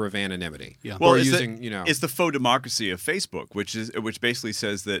a cover of anonymity. Yeah. Well, it's the faux democracy of Facebook, which basically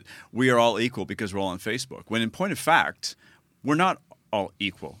says that we are all equal because we're all on Facebook. When in point of fact, we're not all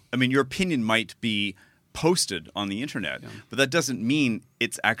equal. I mean, your opinion might be posted on the internet, but that doesn't mean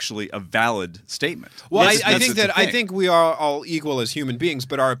it's actually a valid statement. Well, I think we are all equal as human beings,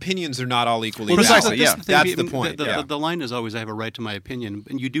 but our opinions are not all equally valid. Precisely, That's the point. The line is always, I have a right to my opinion,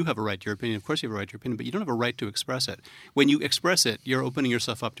 and you do have a right to your opinion. Of course you have a right to your opinion, but you don't have a right to express it. When you express it, you're opening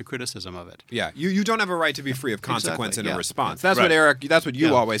yourself up to criticism of it. Yeah, you don't have a right to be free of consequence in a response. That's what Eric, that's what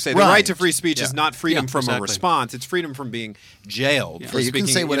you always say. The right to free speech is not freedom from a response, it's freedom from being jailed for you speaking.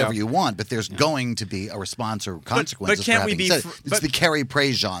 can say whatever you want, but there's going to be a response or consequences but can't for we having be said it. It's the Carrie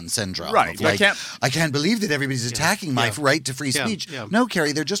Prejean syndrome. Right. Like, I can't believe that everybody's attacking my right to free speech. No,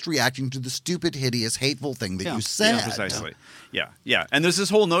 Carrie, they're just reacting to the stupid, hideous, hateful thing that you said. Yeah, precisely. Yeah. And there's this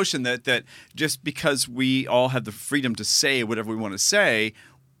whole notion that just because we all have the freedom to say whatever we want to say,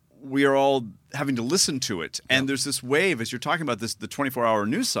 we are all having to listen to it. And there's this wave, as you're talking about this, the 24-hour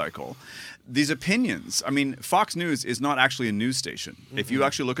news cycle, these opinions. I mean, Fox News is not actually a news station. If you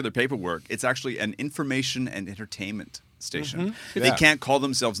actually look at their paperwork, it's actually an information and entertainment station. They can't call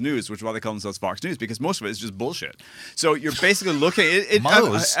themselves news, which is why they call themselves Fox News, because most of it is just bullshit. So you're basically looking at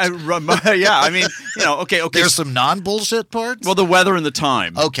most. I mean, okay. There's some non-bullshit parts? Well, the weather and the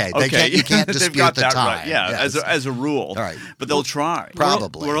time. Okay. You can't dispute got the that time. Right. Yeah, as a rule. All right. But they'll try.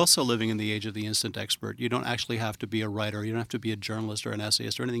 Probably. We're also living in the age of the instant expert. You don't actually have to be a writer. You don't have to be a journalist or an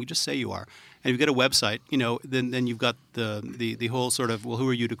essayist or anything. You just say you are. And if you get a website, then you've got the whole sort of, well, who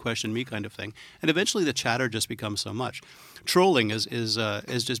are you to question me kind of thing. And eventually the chatter just becomes so much. Trolling has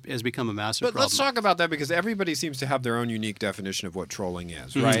become a massive problem. But let's talk about that, because everybody seems to have their own unique definition of what trolling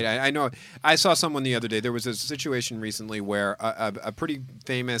is, right? I know I saw someone the other day. There was a situation recently where a pretty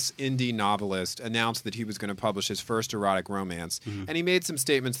famous indie novelist announced that he was going to publish his first erotic romance, and he made some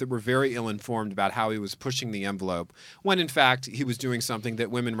statements that were very ill-informed about how he was pushing the envelope, when in fact he was doing something that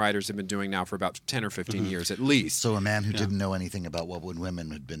women writers have been doing now for about 10 or 15 years at least. So a man who didn't know anything about what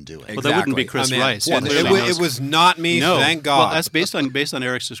women had been doing. Exactly. Well, that wouldn't be Chris Rice. Well, it was not me. No. Thank God. Well, that's based on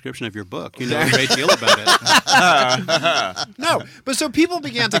Eric's description of your book. You know a great deal about it. No, but so people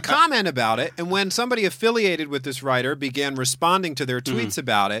began to comment about it, and when somebody affiliated with this writer began responding to their tweets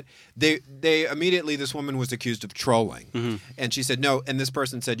about it, they immediately, this woman was accused of trolling. And she said, no, and this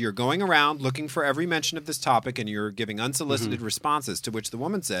person said, you're going around looking for every mention of this topic and you're giving unsolicited responses, to which the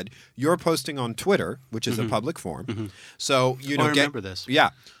woman said, you're posting on Twitter, which is a public forum. So, I remember this. Yeah.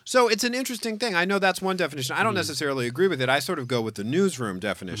 So it's an interesting thing. I know that's one definition. I don't necessarily agree with it. I sort of go with the newsroom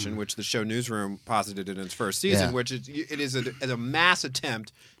definition, which the show Newsroom posited in its first season, which it is a mass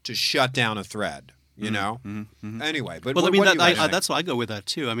attempt to shut down a thread. Anyway, but well, I mean, that's why I go with that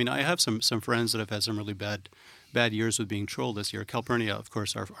too. I mean, I have some friends that have had some really bad years with being trolled this year. Calpurnia, of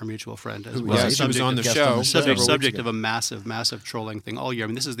course, our mutual friend, as well. She was on the show. Subject of a massive trolling thing all year. I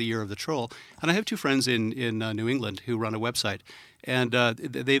mean, this is the year of the troll. And I have two friends in New England who run a website, and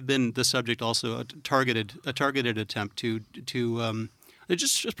they've been the subject also a targeted attempt to they're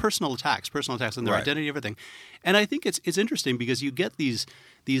just personal attacks on their identity, everything. And I think it's interesting because you get these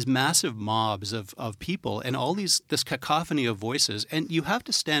massive mobs of people and all this cacophony of voices, and you have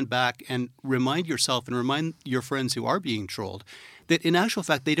to stand back and remind yourself and remind your friends who are being trolled that in actual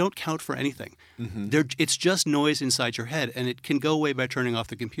fact they don't count for anything. It's just noise inside your head, and it can go away by turning off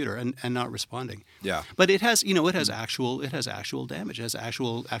the computer and not responding. Yeah. But it has actual damage. It has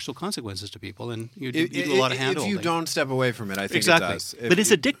actual consequences to people, and you do a lot of handholding. If you don't step away from it, I think exactly. it does. But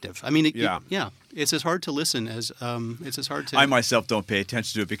it's addictive. I mean, it's as hard to listen as it's as hard to. I myself don't pay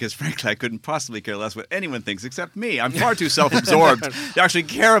attention to it because, frankly, I couldn't possibly care less what anyone thinks except me. I'm far too self-absorbed to actually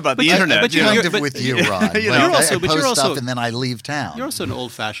care about the internet. But you're with you, Ron. I post stuff and then I leave town. You're also an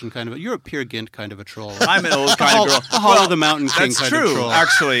old-fashioned kind of. You're a Peer Gynt kind of a troll. I'm an old kind of girl. A Hollow the Mountain King that's kind true, of troll.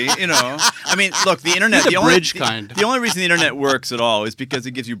 Actually, I mean, look, the internet. The only reason the internet works at all is because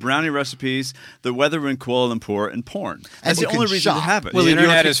it gives you brownie recipes, the weather in Kuala Lumpur, and porn. That's the only reason to have it. Well, the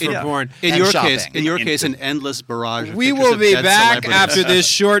internet is for porn. In your case, in your case, an endless barrage of We pictures will of be dead back celebrities. after this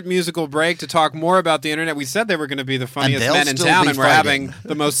short musical break to talk more about the internet. We said they were going to be the funniest they'll men in still town, be and we're fighting. having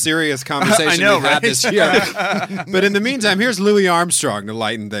the most serious conversation I know, we've had right? this year. But in the meantime, here's Louis Armstrong to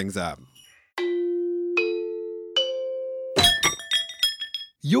lighten things up.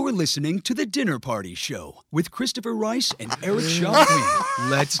 You're listening to The Dinner Party Show with Christopher Rice and Eric Shaw Queen.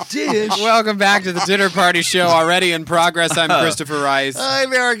 Let's dish. Welcome back to the Dinner Party Show, already in progress. I'm Christopher Rice.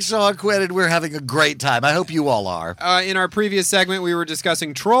 I'm Eric Shaw Quinn, and we're having a great time. I hope you all are. In our previous segment, we were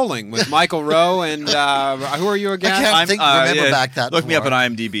discussing trolling with Michael Rowe and who are you again? I can't remember back that Look me up far.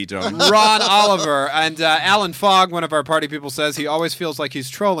 on IMDb, John. Ron Oliver. And Alan Fogg, one of our party people, says he always feels like he's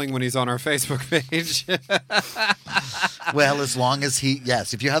trolling when he's on our Facebook page. Well, as long as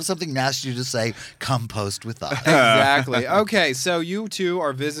if you have something nasty to say, come post with us. Exactly. Okay, so you two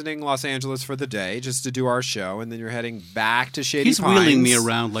are visiting Los Angeles for the day just to do our show, and then you're heading back to Shady He's Pines. wheeling me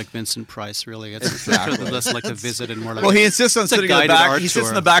around like Vincent Price, really. It's Exactly. less like a visit and more like Well, he insists on it's a sitting in the guided back. art He sits tour.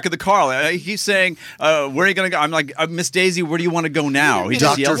 in the back of the car. He keeps saying, "Where are you going to go?" I'm like, "Miss Daisy, where do you want to go now?" He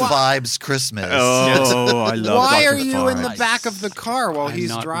just Dr. yells. Vibes Christmas. Oh, I love. Why Dr. are you in the Vibes. back of the car while he's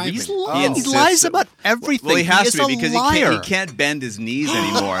not- driving? he's Oh. He He insists lies that- about everything. Well, he has is to be a because liar. he can't bend his knees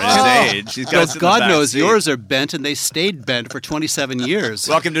anymore at his age. He's got to sit in the God back knows seat. yours are bent, and they stayed bent for 27 years.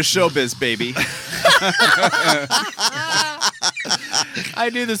 Welcome to showbiz, baby. I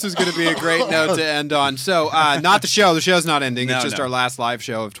knew this was going to be a great note to end on. So, not the show. The show's not ending. No, It's just no. our last live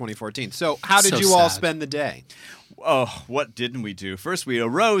show of 2014. So, how did So you all sad. spend the day? Oh, what didn't we do? First, we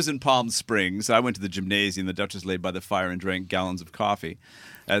arose in Palm Springs. I went to the gymnasium. The Duchess laid by the fire and drank gallons of coffee.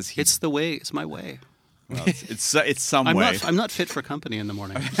 It's the way. It's my way. Well, it's some I'm way. I'm not fit for company in the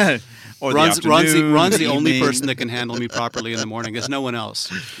morning. Or Ron's the the only evening. person that can handle me properly in the morning. There's no one else.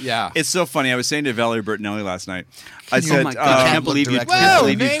 Yeah. It's so funny. I was saying to Valerie Bertinelli last night. I Oh said, my God! I can't believe you. directly. Can't Whoa,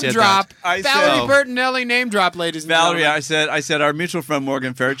 believe you name did drop. that. I Valerie said- Bertinelli name drop, ladies and Valerie, gentlemen. I said our mutual friend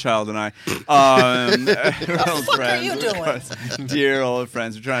Morgan Fairchild and I, we're old fuck are friends, you of doing? course. Dear old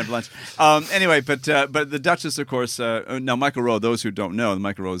friends, we're trying to have lunch. Anyway, but the Duchess, of course. Now, Michael Rowe. Those who don't know,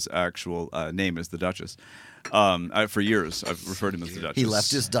 Michael Rowe's actual name is the Duchess. For years, I've referred to him as the Duchess. He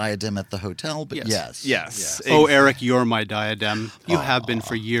left his diadem at the hotel, but Yes. Yes. Oh, Eric, you're my diadem. You have been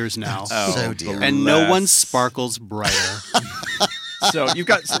for years now. so dear. And no one bless. sparkles brighter. So you've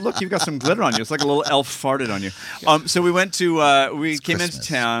got some glitter on you. It's like a little elf farted on you. So we went to we came Christmas. into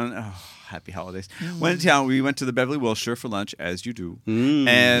town. Oh, happy holidays. Went into town. We went to the Beverly Wilshire for lunch, as you do,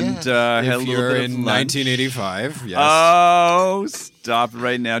 and had a If little you're bit in of lunch. 1985, yes. Oh, stop it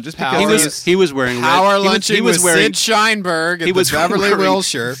right now! Just Power- because He was wearing Power red. lunching He was with wearing. Sid Sheinberg at He was the Beverly wearing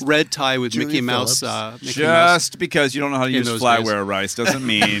Wilshire. red tie with Julia Mickey Mouse. Phillips. Mickey Mouse. just because you don't know how to In use those flatware rice doesn't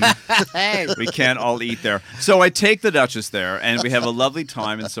mean we can't all eat there. So I take the Duchess there, and we have a lovely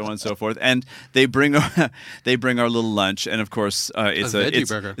time, and so on and so forth. And they bring our little lunch, and of course it's A veggie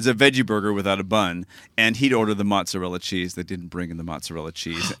burger. It's a veggie burger without a bun. And he'd ordered the mozzarella cheese. They didn't bring in the mozzarella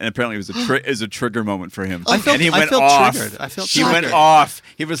cheese, and apparently it was a trigger moment for him. And he went felt off. triggered. I felt he went triggered. off.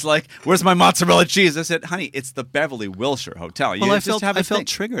 He was like, "Where's my mozzarella cheese?" I said, "Honey, it's the Beverly Wilshire Hotel. You Well, I just felt have a I felt thing."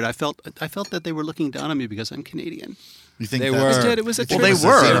 triggered. I felt that they were looking down on me because I'm Canadian. You think They that- were. It was a Well, they trigger.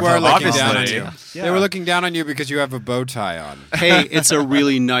 were. They were looking obviously. down on you. Yeah. They were looking down on you because you have a bow tie on. Hey, it's a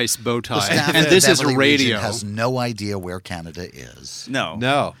really nice bow tie, Staff and at this is Beverly radio. Region has no idea where Canada is. No.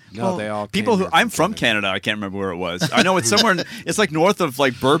 No, Well, they all people came who here I'm from Canada. I can't remember where it was. I know it's somewhere. It's like north of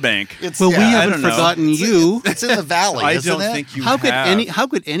like Burbank. Well, we I haven't don't know. forgotten you. It's in the valley, I isn't don't it? think you How could have. how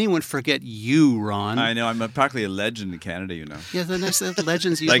could anyone forget you, Ron? I know. I'm practically a legend in Canada. You know. Yeah, the next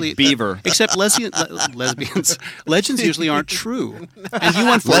legends Like usually Beaver. except lesbians. Legends usually aren't true, and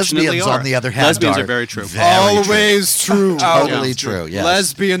you unfortunately Lesbians, are. on the other hand, lesbians are are very true. Always true. Totally Yeah. true, yes.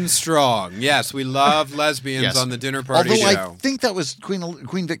 Lesbian strong. Yes, we love lesbians Yes. on the dinner party Although I show. think that was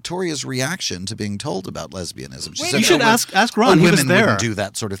Queen Victoria's reaction to being told about lesbianism. She Wait, said, you should "Oh, ask Ron. He women was there." wouldn't do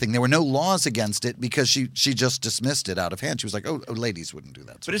that sort of thing. There were no laws against it because she just dismissed it out of hand. She was like, "Oh, ladies wouldn't do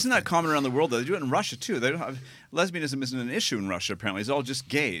that." But sort isn't of that common around the world? Though they do it in Russia too. They don't have lesbianism isn't an issue in Russia. Apparently, it's all just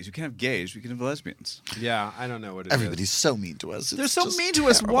gays. You can't have gays. You can have lesbians. Yeah, I don't know what it is. Everybody's so mean to us. They're It's so just mean to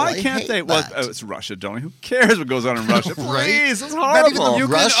us. terrible. Why I can't hate they? Well, that. it's Russia, don't. Who cares what goes on in Russia? Right? Please, it's Not even the horrible. You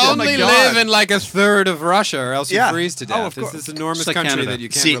Russia. can Oh my only God. live in like a third of Russia, or else you Yeah. freeze to death. Oh, of It's course. this enormous Just like country Canada. that you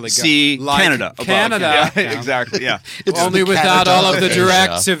can't See, really go. see Like Canada. above. Canada. Yeah, exactly. Yeah. It's Only the without Canada all of of the Asia.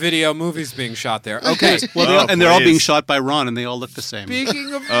 direct-to-video movies being shot there. Okay. Well, Oh, they're all being please. shot by Ron, and they all look the same.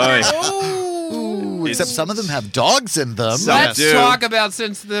 Speaking of... Oy. Oh! Ooh, except some of them have dogs in them. Let's talk about,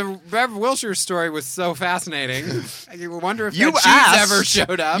 since the Rev Wilshire story was so fascinating, I wonder if that cheese ever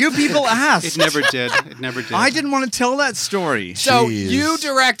showed up. You people asked. It never did. It never did. I didn't want to tell that story. So you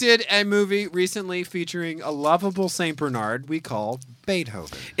directed a movie recently featuring a lovable Saint Bernard we call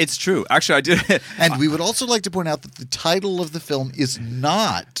Beethoven. It's true. Actually, I did. And we would also like to point out that the title of the film is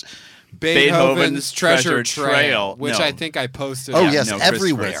not Beethoven's Treasure Trail, which I think I posted. Oh, yes,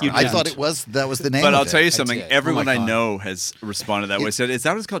 everywhere. I thought that was the name of it. But I'll tell you something. Everyone I know has responded that way. Said, is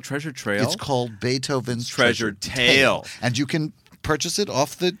that what it's called, Treasure Trail? It's called Beethoven's Treasure Tale. And you can purchase it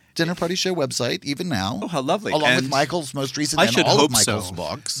off the Dinner Party Show website even now. Oh, how lovely. Along with Michael's most recent I and should all hope of Michael's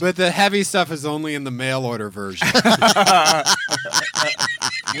books. But the heavy stuff is only in the mail order version.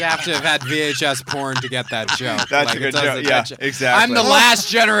 You have to have had VHS porn to get that joke. That's a good joke. Yeah, exactly. I'm the last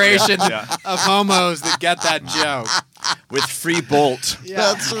generation of homos that get that joke. With free bolt. Yeah.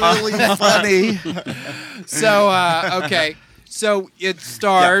 That's really funny. So, okay. So it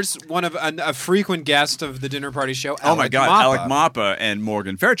stars one of a frequent guest of the Dinner Party Show, Oh my God, Alec Mapa and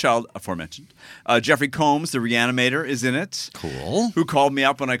Morgan Fairchild, aforementioned. Jeffrey Combs, the reanimator, is in it. Cool. Who called me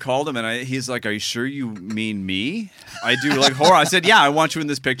up when I called him, and he's like, "Are you sure you mean me? I do like horror." I said, "Yeah, I want you in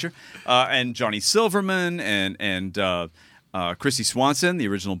this picture." And Johnny Silverman and Chrissy Swanson, the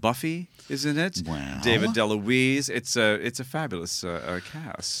original Buffy, is in it. Wow. David DeLuise. It's a fabulous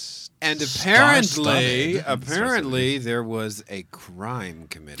cast. And apparently, there was a crime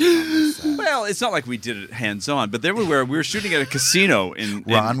committed on this set. Well, it's not like we did it hands-on, but there we were shooting at a casino in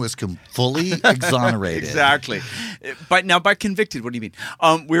Ron was fully exonerated. Exactly. By convicted, what do you mean?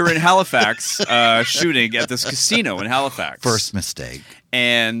 We were in Halifax shooting at this casino in Halifax. First mistake.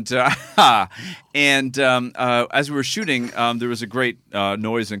 And as we were shooting, there was a great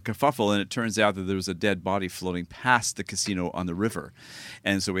noise and kerfuffle, and it turns out that there was a dead body floating past the casino on the river.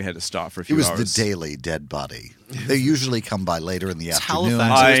 And so we had to stop for a few hours. It was the daily dead body. They usually come by later in the afternoon.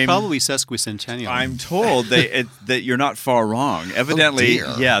 Halifax. It was probably sesquicentennial. I'm told that you're not far wrong. Evidently,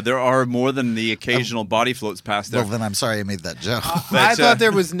 there are more than the occasional body floats past there. Well, then I'm sorry I made that joke. I thought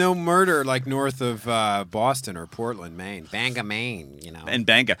there was no murder like north of Boston or Portland, Maine. Bangor, Maine, you know. And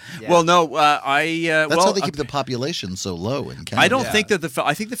Bangor. Yeah. Well, no, that's how they keep the population so low in Canada. I don't think that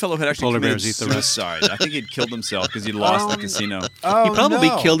I think the fellow had actually committed suicide. I think he'd killed himself because he lost the casino. He probably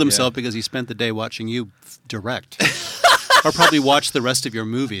killed himself because he spent the day watching you direct. Or probably watch the rest of your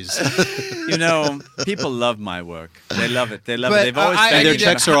movies. You know, people love my work. They love it. They love it. They've always and their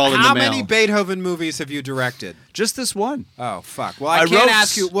checks are all in the mail. How many Beethoven movies have you directed? Just this one. Oh, fuck. Well, I can't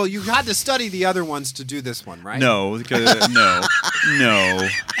ask you. Well, you had to study the other ones to do this one, right? No, because no.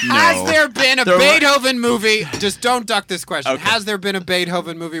 Has there been a Beethoven movie? Just don't duck this question. Okay. Has there been a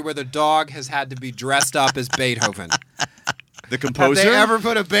Beethoven movie where the dog has had to be dressed up as Beethoven? The composer? Have they ever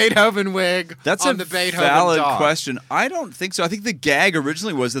put a Beethoven wig on the Beethoven dog? That's a valid question. I don't think so. I think the gag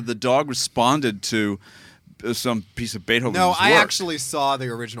originally was that the dog responded to some piece of Beethoven's work. I actually saw the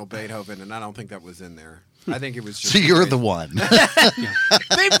original Beethoven, and I don't think that was in there. I think it was just... So you're the one.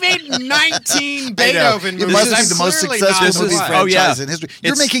 They've made 19 Beethoven movies. It must be the most successful movie franchise in history.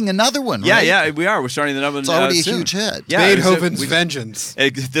 You're making another one, right? Yeah, we are. We're starting another one. It's already a huge hit. Yeah, Beethoven's Vengeance.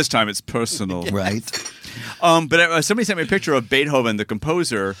 This time it's personal. Right. But somebody sent me a picture of Beethoven, the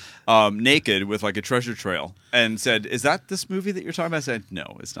composer, naked with like a treasure trail, and said, "Is that this movie that you're talking about?" I said,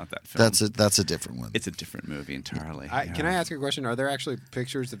 "No, it's not that film. That's a different one. It's a different movie entirely." Can I ask you a question? Are there actually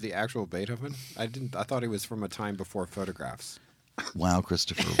pictures of the actual Beethoven? I thought he was from a time before photographs. Wow,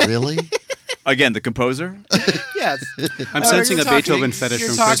 Christopher, really? Again, the composer? Yes. I'm sensing a Beethoven fetish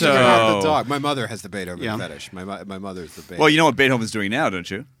from Christopher. About the dog. My mother has the Beethoven fetish. My mother's the Beethoven. Well, you know what Beethoven's doing now, don't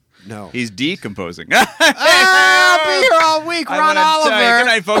you? No. He's decomposing. I'll be here all week. Ron Oliver. Good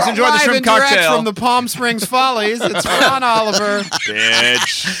night, folks. Enjoy the shrimp cocktail. From the Palm Springs Follies, it's Ron Oliver.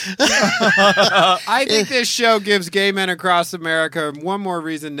 Bitch. I think this show gives gay men across America one more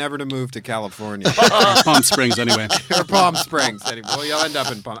reason never to move to California. Or Palm Springs, anyway. Or Palm Springs. Anyway. Well, you'll end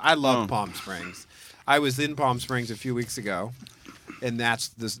up in Palm. I love Palm Springs. I was in Palm Springs a few weeks ago. And that's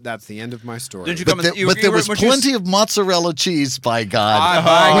the end of my story. Didn't you but there was plenty of mozzarella cheese, by God.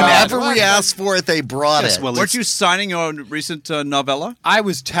 Whenever we asked for it, they brought it. Well, weren't you signing a recent novella? I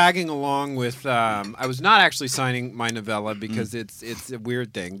was tagging along with. I was not actually signing my novella because it's a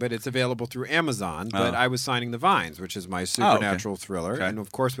weird thing, but it's available through Amazon. But I was signing The Vines, which is my supernatural thriller, and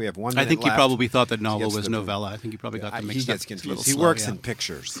of course we have 1 minute I think left. you probably thought that novel was novella. I think you probably got them mixed up. He gets confused. He works in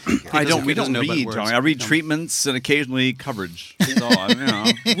pictures. We don't read, Tommy. I read treatments and occasionally coverage.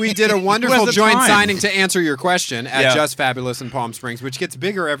 We did a Who wonderful has the joint time? signing to answer your question at Yeah. Just Fabulous in Palm Springs, which gets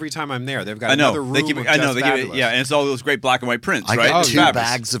bigger every time I'm there. They've got I know. another room They keep, of I know. Just They keep, Fabulous. yeah, and it's all those great black and white prints, I right? got It's 2 fabulous.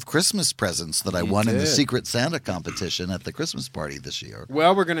 bags of Christmas presents that I won in the did. Secret Santa competition at the Christmas party this year.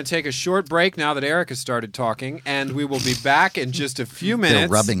 Well, we're going to take a short break now that Eric has started talking, and we will be back in just a few They're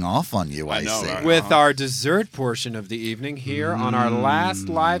minutes rubbing off on you, I know, see. right? with our dessert portion of the evening here on our last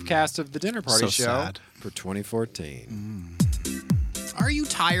live cast of the Dinner Party So Show sad. for 2014. Are you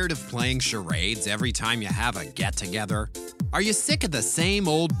tired of playing charades every time you have a get-together? Are you sick of the same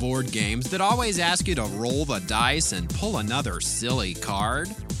old board games that always ask you to roll the dice and pull another silly card?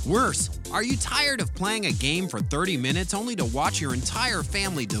 Worse, are you tired of playing a game for 30 minutes only to watch your entire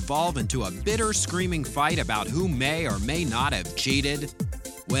family devolve into a bitter, screaming fight about who may or may not have cheated?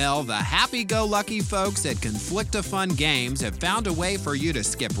 Well, the happy-go-lucky folks at Conflict-A-Fun Games have found a way for you to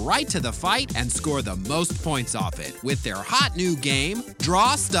skip right to the fight and score the most points off it with their hot new game,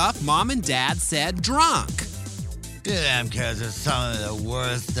 Draw Stuff Mom and Dad Said Drunk. Damn, kids, it's some of the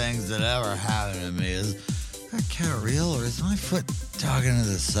worst things that ever happened to me. Is that cat real, or is my foot talking to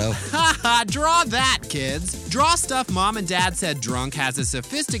the sofa? Haha, draw that, kids. Draw Stuff Mom and Dad Said Drunk has a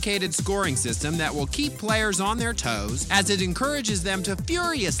sophisticated scoring system that will keep players on their toes as it encourages them to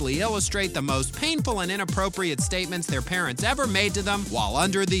furiously illustrate the most painful and inappropriate statements their parents ever made to them while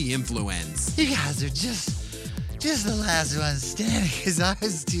under the influence. You guys are just the last one standing, because I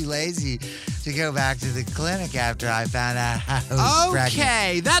was too lazy to go back to the clinic after I found out I was pregnant.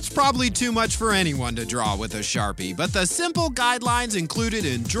 Okay, that's probably too much for anyone to draw with a Sharpie, but the simple guidelines included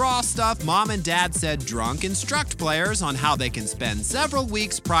in Draw Stuff Mom and Dad Said Drunk instruct players on how they can spend several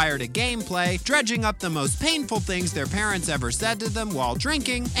weeks prior to gameplay dredging up the most painful things their parents ever said to them while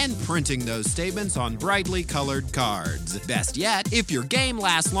drinking and printing those statements on brightly colored cards. Best yet, if your game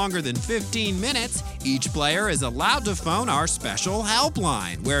lasts longer than 15 minutes, each player is allowed to phone our special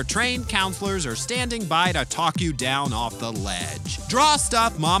helpline, where trained counselors are standing by to talk you down off the ledge. Draw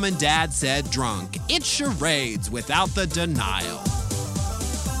Stuff Mom and Dad Said Drunk. It's charades without the denial.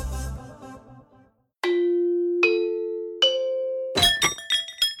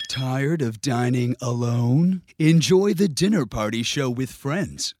 Tired of dining alone? Enjoy the Dinner Party Show with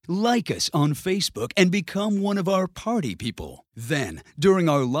friends. Like us on Facebook and become one of our party people. Then, during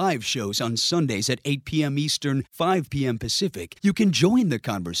our live shows on Sundays at 8 p.m. Eastern, 5 p.m. Pacific, you can join the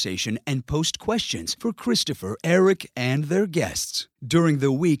conversation and post questions for Christopher, Eric, and their guests. During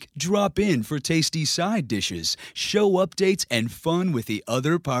the week, drop in for tasty side dishes, show updates, and fun with the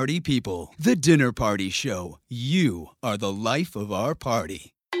other party people. The Dinner Party Show. You are the life of our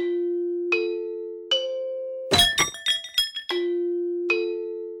party.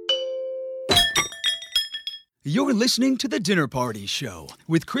 You're listening to The Dinner Party Show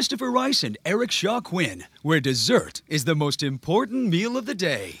with Christopher Rice and Eric Shaw Quinn, where dessert is the most important meal of the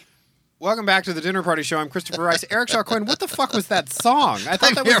day. Welcome back to the Dinner Party Show. I'm Christopher Rice. Eric Shaw Quinn, what the fuck was that song? I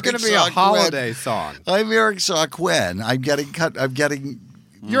thought that was going to be a holiday song. I'm Eric Shaw Quinn. I'm getting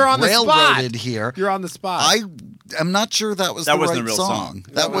You're on the spot. railroaded here. You're on the spot. I'm not sure that was That the wasn't right a real song.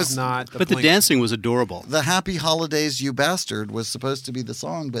 That was not. But the dancing was adorable. The Happy Holidays, You Bastard was supposed to be the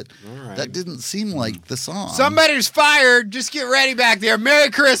song, but right. that didn't seem like the song. Somebody's fired. Just get ready back there. Merry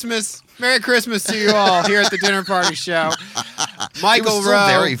Christmas. Merry Christmas to you all here at the Dinner Party Show. Michael it was Rowe.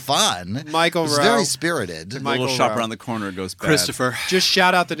 still very fun. Michael it was Rowe. very spirited. The Michael little shop Rowe. around the corner goes bad. Christopher. Just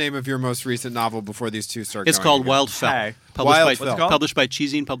shout out the name of your most recent novel before these two start It's going called again. Wild Fell. Hey. Published Wild Fell. Published by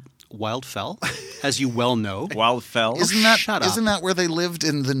Cheesy and Wild Fell, as you well know. Wild Fell. Isn't that where they lived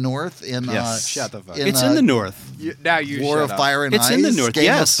in the north? Yes. Shut the fuck up. It's in the north. Now you War shut of up. Fire and It's Ice. in the north. Game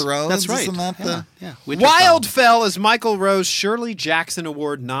Yes, of Thrones. that's right. Isn't that the? Yeah. Wildfell is Michael Rowe's Shirley Jackson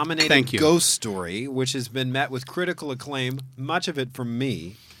Award nominated Thank you. ghost story, which has been met with critical acclaim, much of it from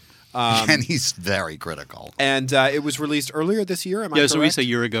me. And he's very critical. And it was released earlier this year. Am I Yeah, correct? so we say a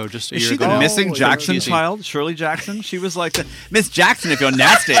year ago, just a Is year she ago. the now. missing Jackson Cheesy. child, Shirley Jackson? She was like the Miss Jackson if you're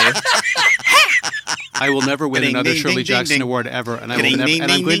nasty. I will never win Ding, another ding, Shirley ding, Jackson ding. Award ever, and I will Ding, never. ding,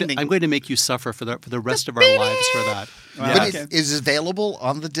 And I'm ding, ding. going to make you suffer for the rest of our lives for that. But it is available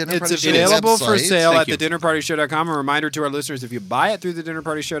on the Dinner Party It's Show available for website. sale Thank at you. thedinnerpartyshow.com. A reminder to our listeners, if you buy it through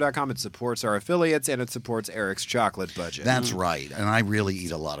thedinnerpartyshow.com, it supports our affiliates and it supports Eric's chocolate budget. That's right. And I really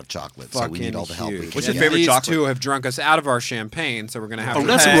eat a lot of chocolate, so we need all the help we huge. can What's your get. favorite These chocolate? two have drunk us out of our champagne, so we're going to have Oh, to...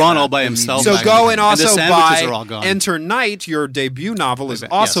 that's Ron all by himself. So go and the also sandwiches buy are all gone. Enter Night, your debut novel, is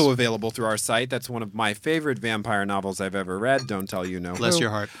Yes. also available through our site. That's one of my favorite vampire novels I've ever read. Don't tell you no. Bless who. your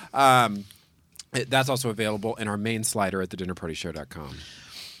heart. That's also available in our main slider at thedinnerpartyshow.com.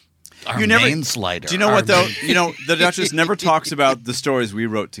 Our never- main slider. Do you know what though? You know the Duchess never talks about the stories we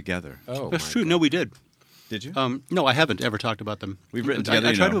wrote together. Oh, That's my true. No, we did. Did you? No, I haven't ever talked about them. We've written together.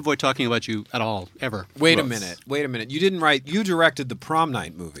 I try to avoid talking about you at all, ever. Wait a minute. You didn't write. You directed the Prom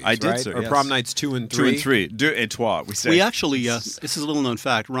Night movies. I did, right? sir. Or yes. Prom Nights 2 and 3. 2 and 3. Deux et trois. We say. We actually. This is a little known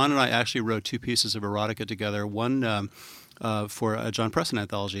fact. Ron and I actually wrote 2 pieces of erotica together. One. For a John Preston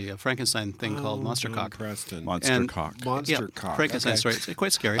anthology, a Frankenstein thing called Monster Cock. Monster Cock. Frankenstein story. It's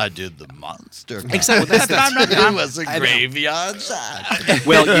quite scary. I did the Monster Cock. Exactly. It was a graveyard shot.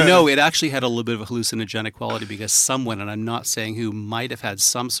 Well, it actually had a little bit of a hallucinogenic quality because someone, and I'm not saying who, might have had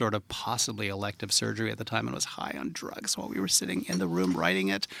some sort of possibly elective surgery at the time and was high on drugs while we were sitting in the room writing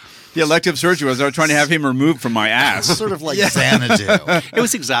it. The elective surgery was I was trying to have him removed from my ass. Sort of like Xanadu. It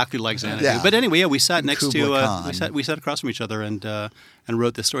was exactly like Xanadu. Yeah. But anyway, we sat next Kubla to Khan. we sat across from each other and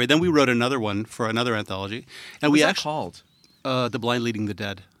wrote this story. Then we wrote another one for another anthology. And What's that called? The Blind Leading the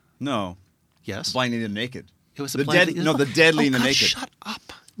Dead. No. Yes. Blind Leading the Naked. It was the dead. No, the Dead Leading the Naked. Shut up.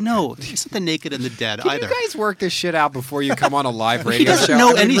 No, it isn't the Naked and the Dead Can either. you guys work this shit out before you come on a live radio He doesn't show? know,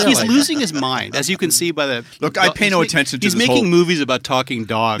 I mean, and he's really. losing his mind, as you can see by the. Look, I pay no attention to He's this making whole- movies about talking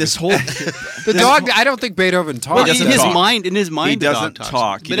dogs. This whole The dog. I don't think Beethoven talks. Well, doesn't in his talk. mind, He the doesn't dog talks.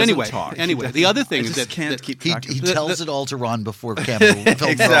 talk. He But doesn't anyway, talk. anyway, the other thing I is just that can't keep He track of it. tells it all to Ron before Campbell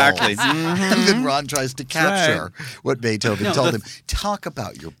film Exactly. rolls. And then Ron tries to capture what Beethoven No, told the- him. Talk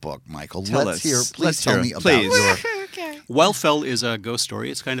about your book, Michael. Tell Let's us. hear. Let's Please hear tell it. me about Please. your. Wildfell is a ghost story.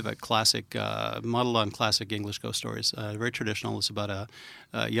 It's kind of a classic, model on classic English ghost stories. Very traditional. It's about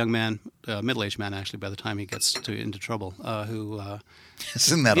a young man, a middle-aged man actually, by the time he gets into trouble, who.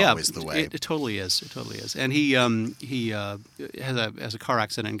 Isn't that always the way? It totally is. It totally is. And he has a car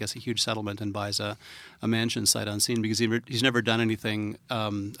accident and gets a huge settlement and buys a mansion sight unseen because he's never done anything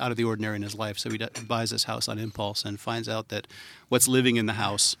out of the ordinary in his life. So he buys this house on impulse and finds out that what's living in the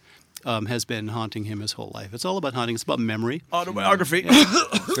house has been haunting him his whole life. It's all about haunting. It's about memory. Autobiography.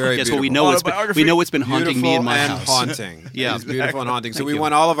 Very Yes, beautiful. well, we know it's been haunting me in my and house. haunting. Yeah. It's beautiful and haunting. So Thank we you.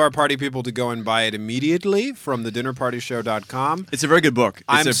 want all of our party people to go and buy it immediately from thedinnerpartyshow.com. It's a very good book.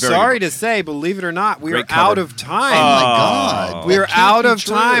 I'm sorry to say, believe it or not, we Great are out cover. of time. Oh my God! We are That can't out be of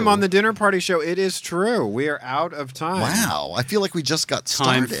time true. on the Dinner Party Show. It is true. We are out of time. Wow, I feel like we just got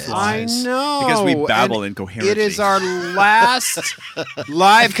Time started. flies. I know. Because we babble And incoherently. It is our last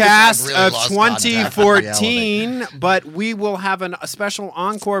live cast really of lost contact with 2014, but we will have a special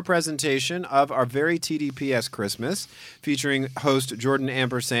encore presentation of our very TDPS Christmas featuring host Jordan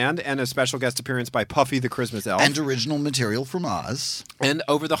Ampersand and a special guest appearance by Puffy the Christmas Elf. And original material from Oz. And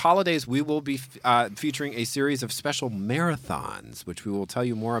over the holidays, we will be featuring a series of special marathons, which we will tell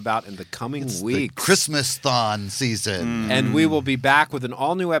you more about in the coming The weeks. Christmas-thon season. And we will be back with an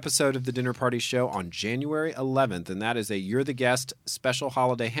all-new episode of The Dinner Party Show on January 11th, and that is a You're the Guest special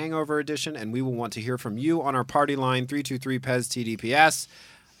holiday hangover edition, and we will want to hear from you on our party line, 323-PEZ-TDPS.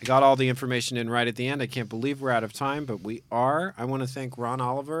 I got all the information in right at the end. I can't believe we're out of time, but we are. I want to thank Ron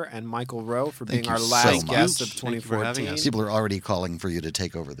Oliver and Michael Rowe for Thank being our you so last much. guests of Thank you for having 2014. us. People are already calling for you to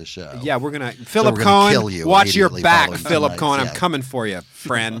take over the show. Yeah, we're going to... Philip we're gonna kill Cohen, you watch your immediately back, following Philip tonight's, Cohen. I'm yeah. coming for you,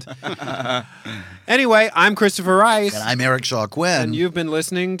 friend. Anyway, I'm Christopher Rice. And I'm Eric Shaw Quinn. And you've been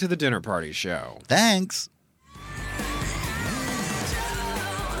listening to The Dinner Party Show. Thanks.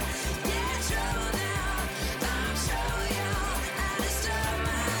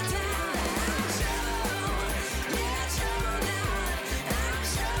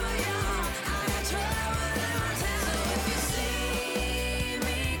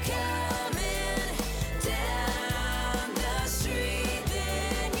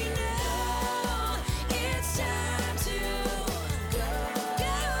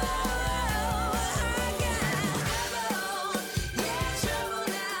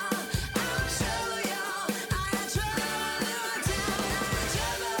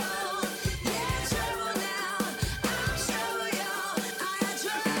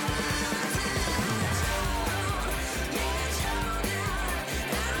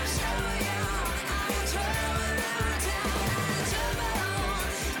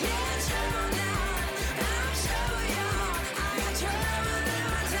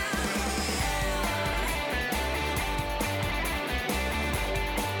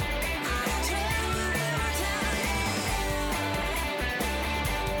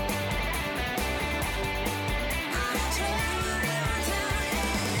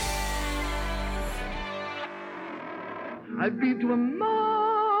 I've been to a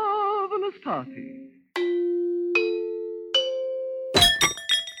marvelous party.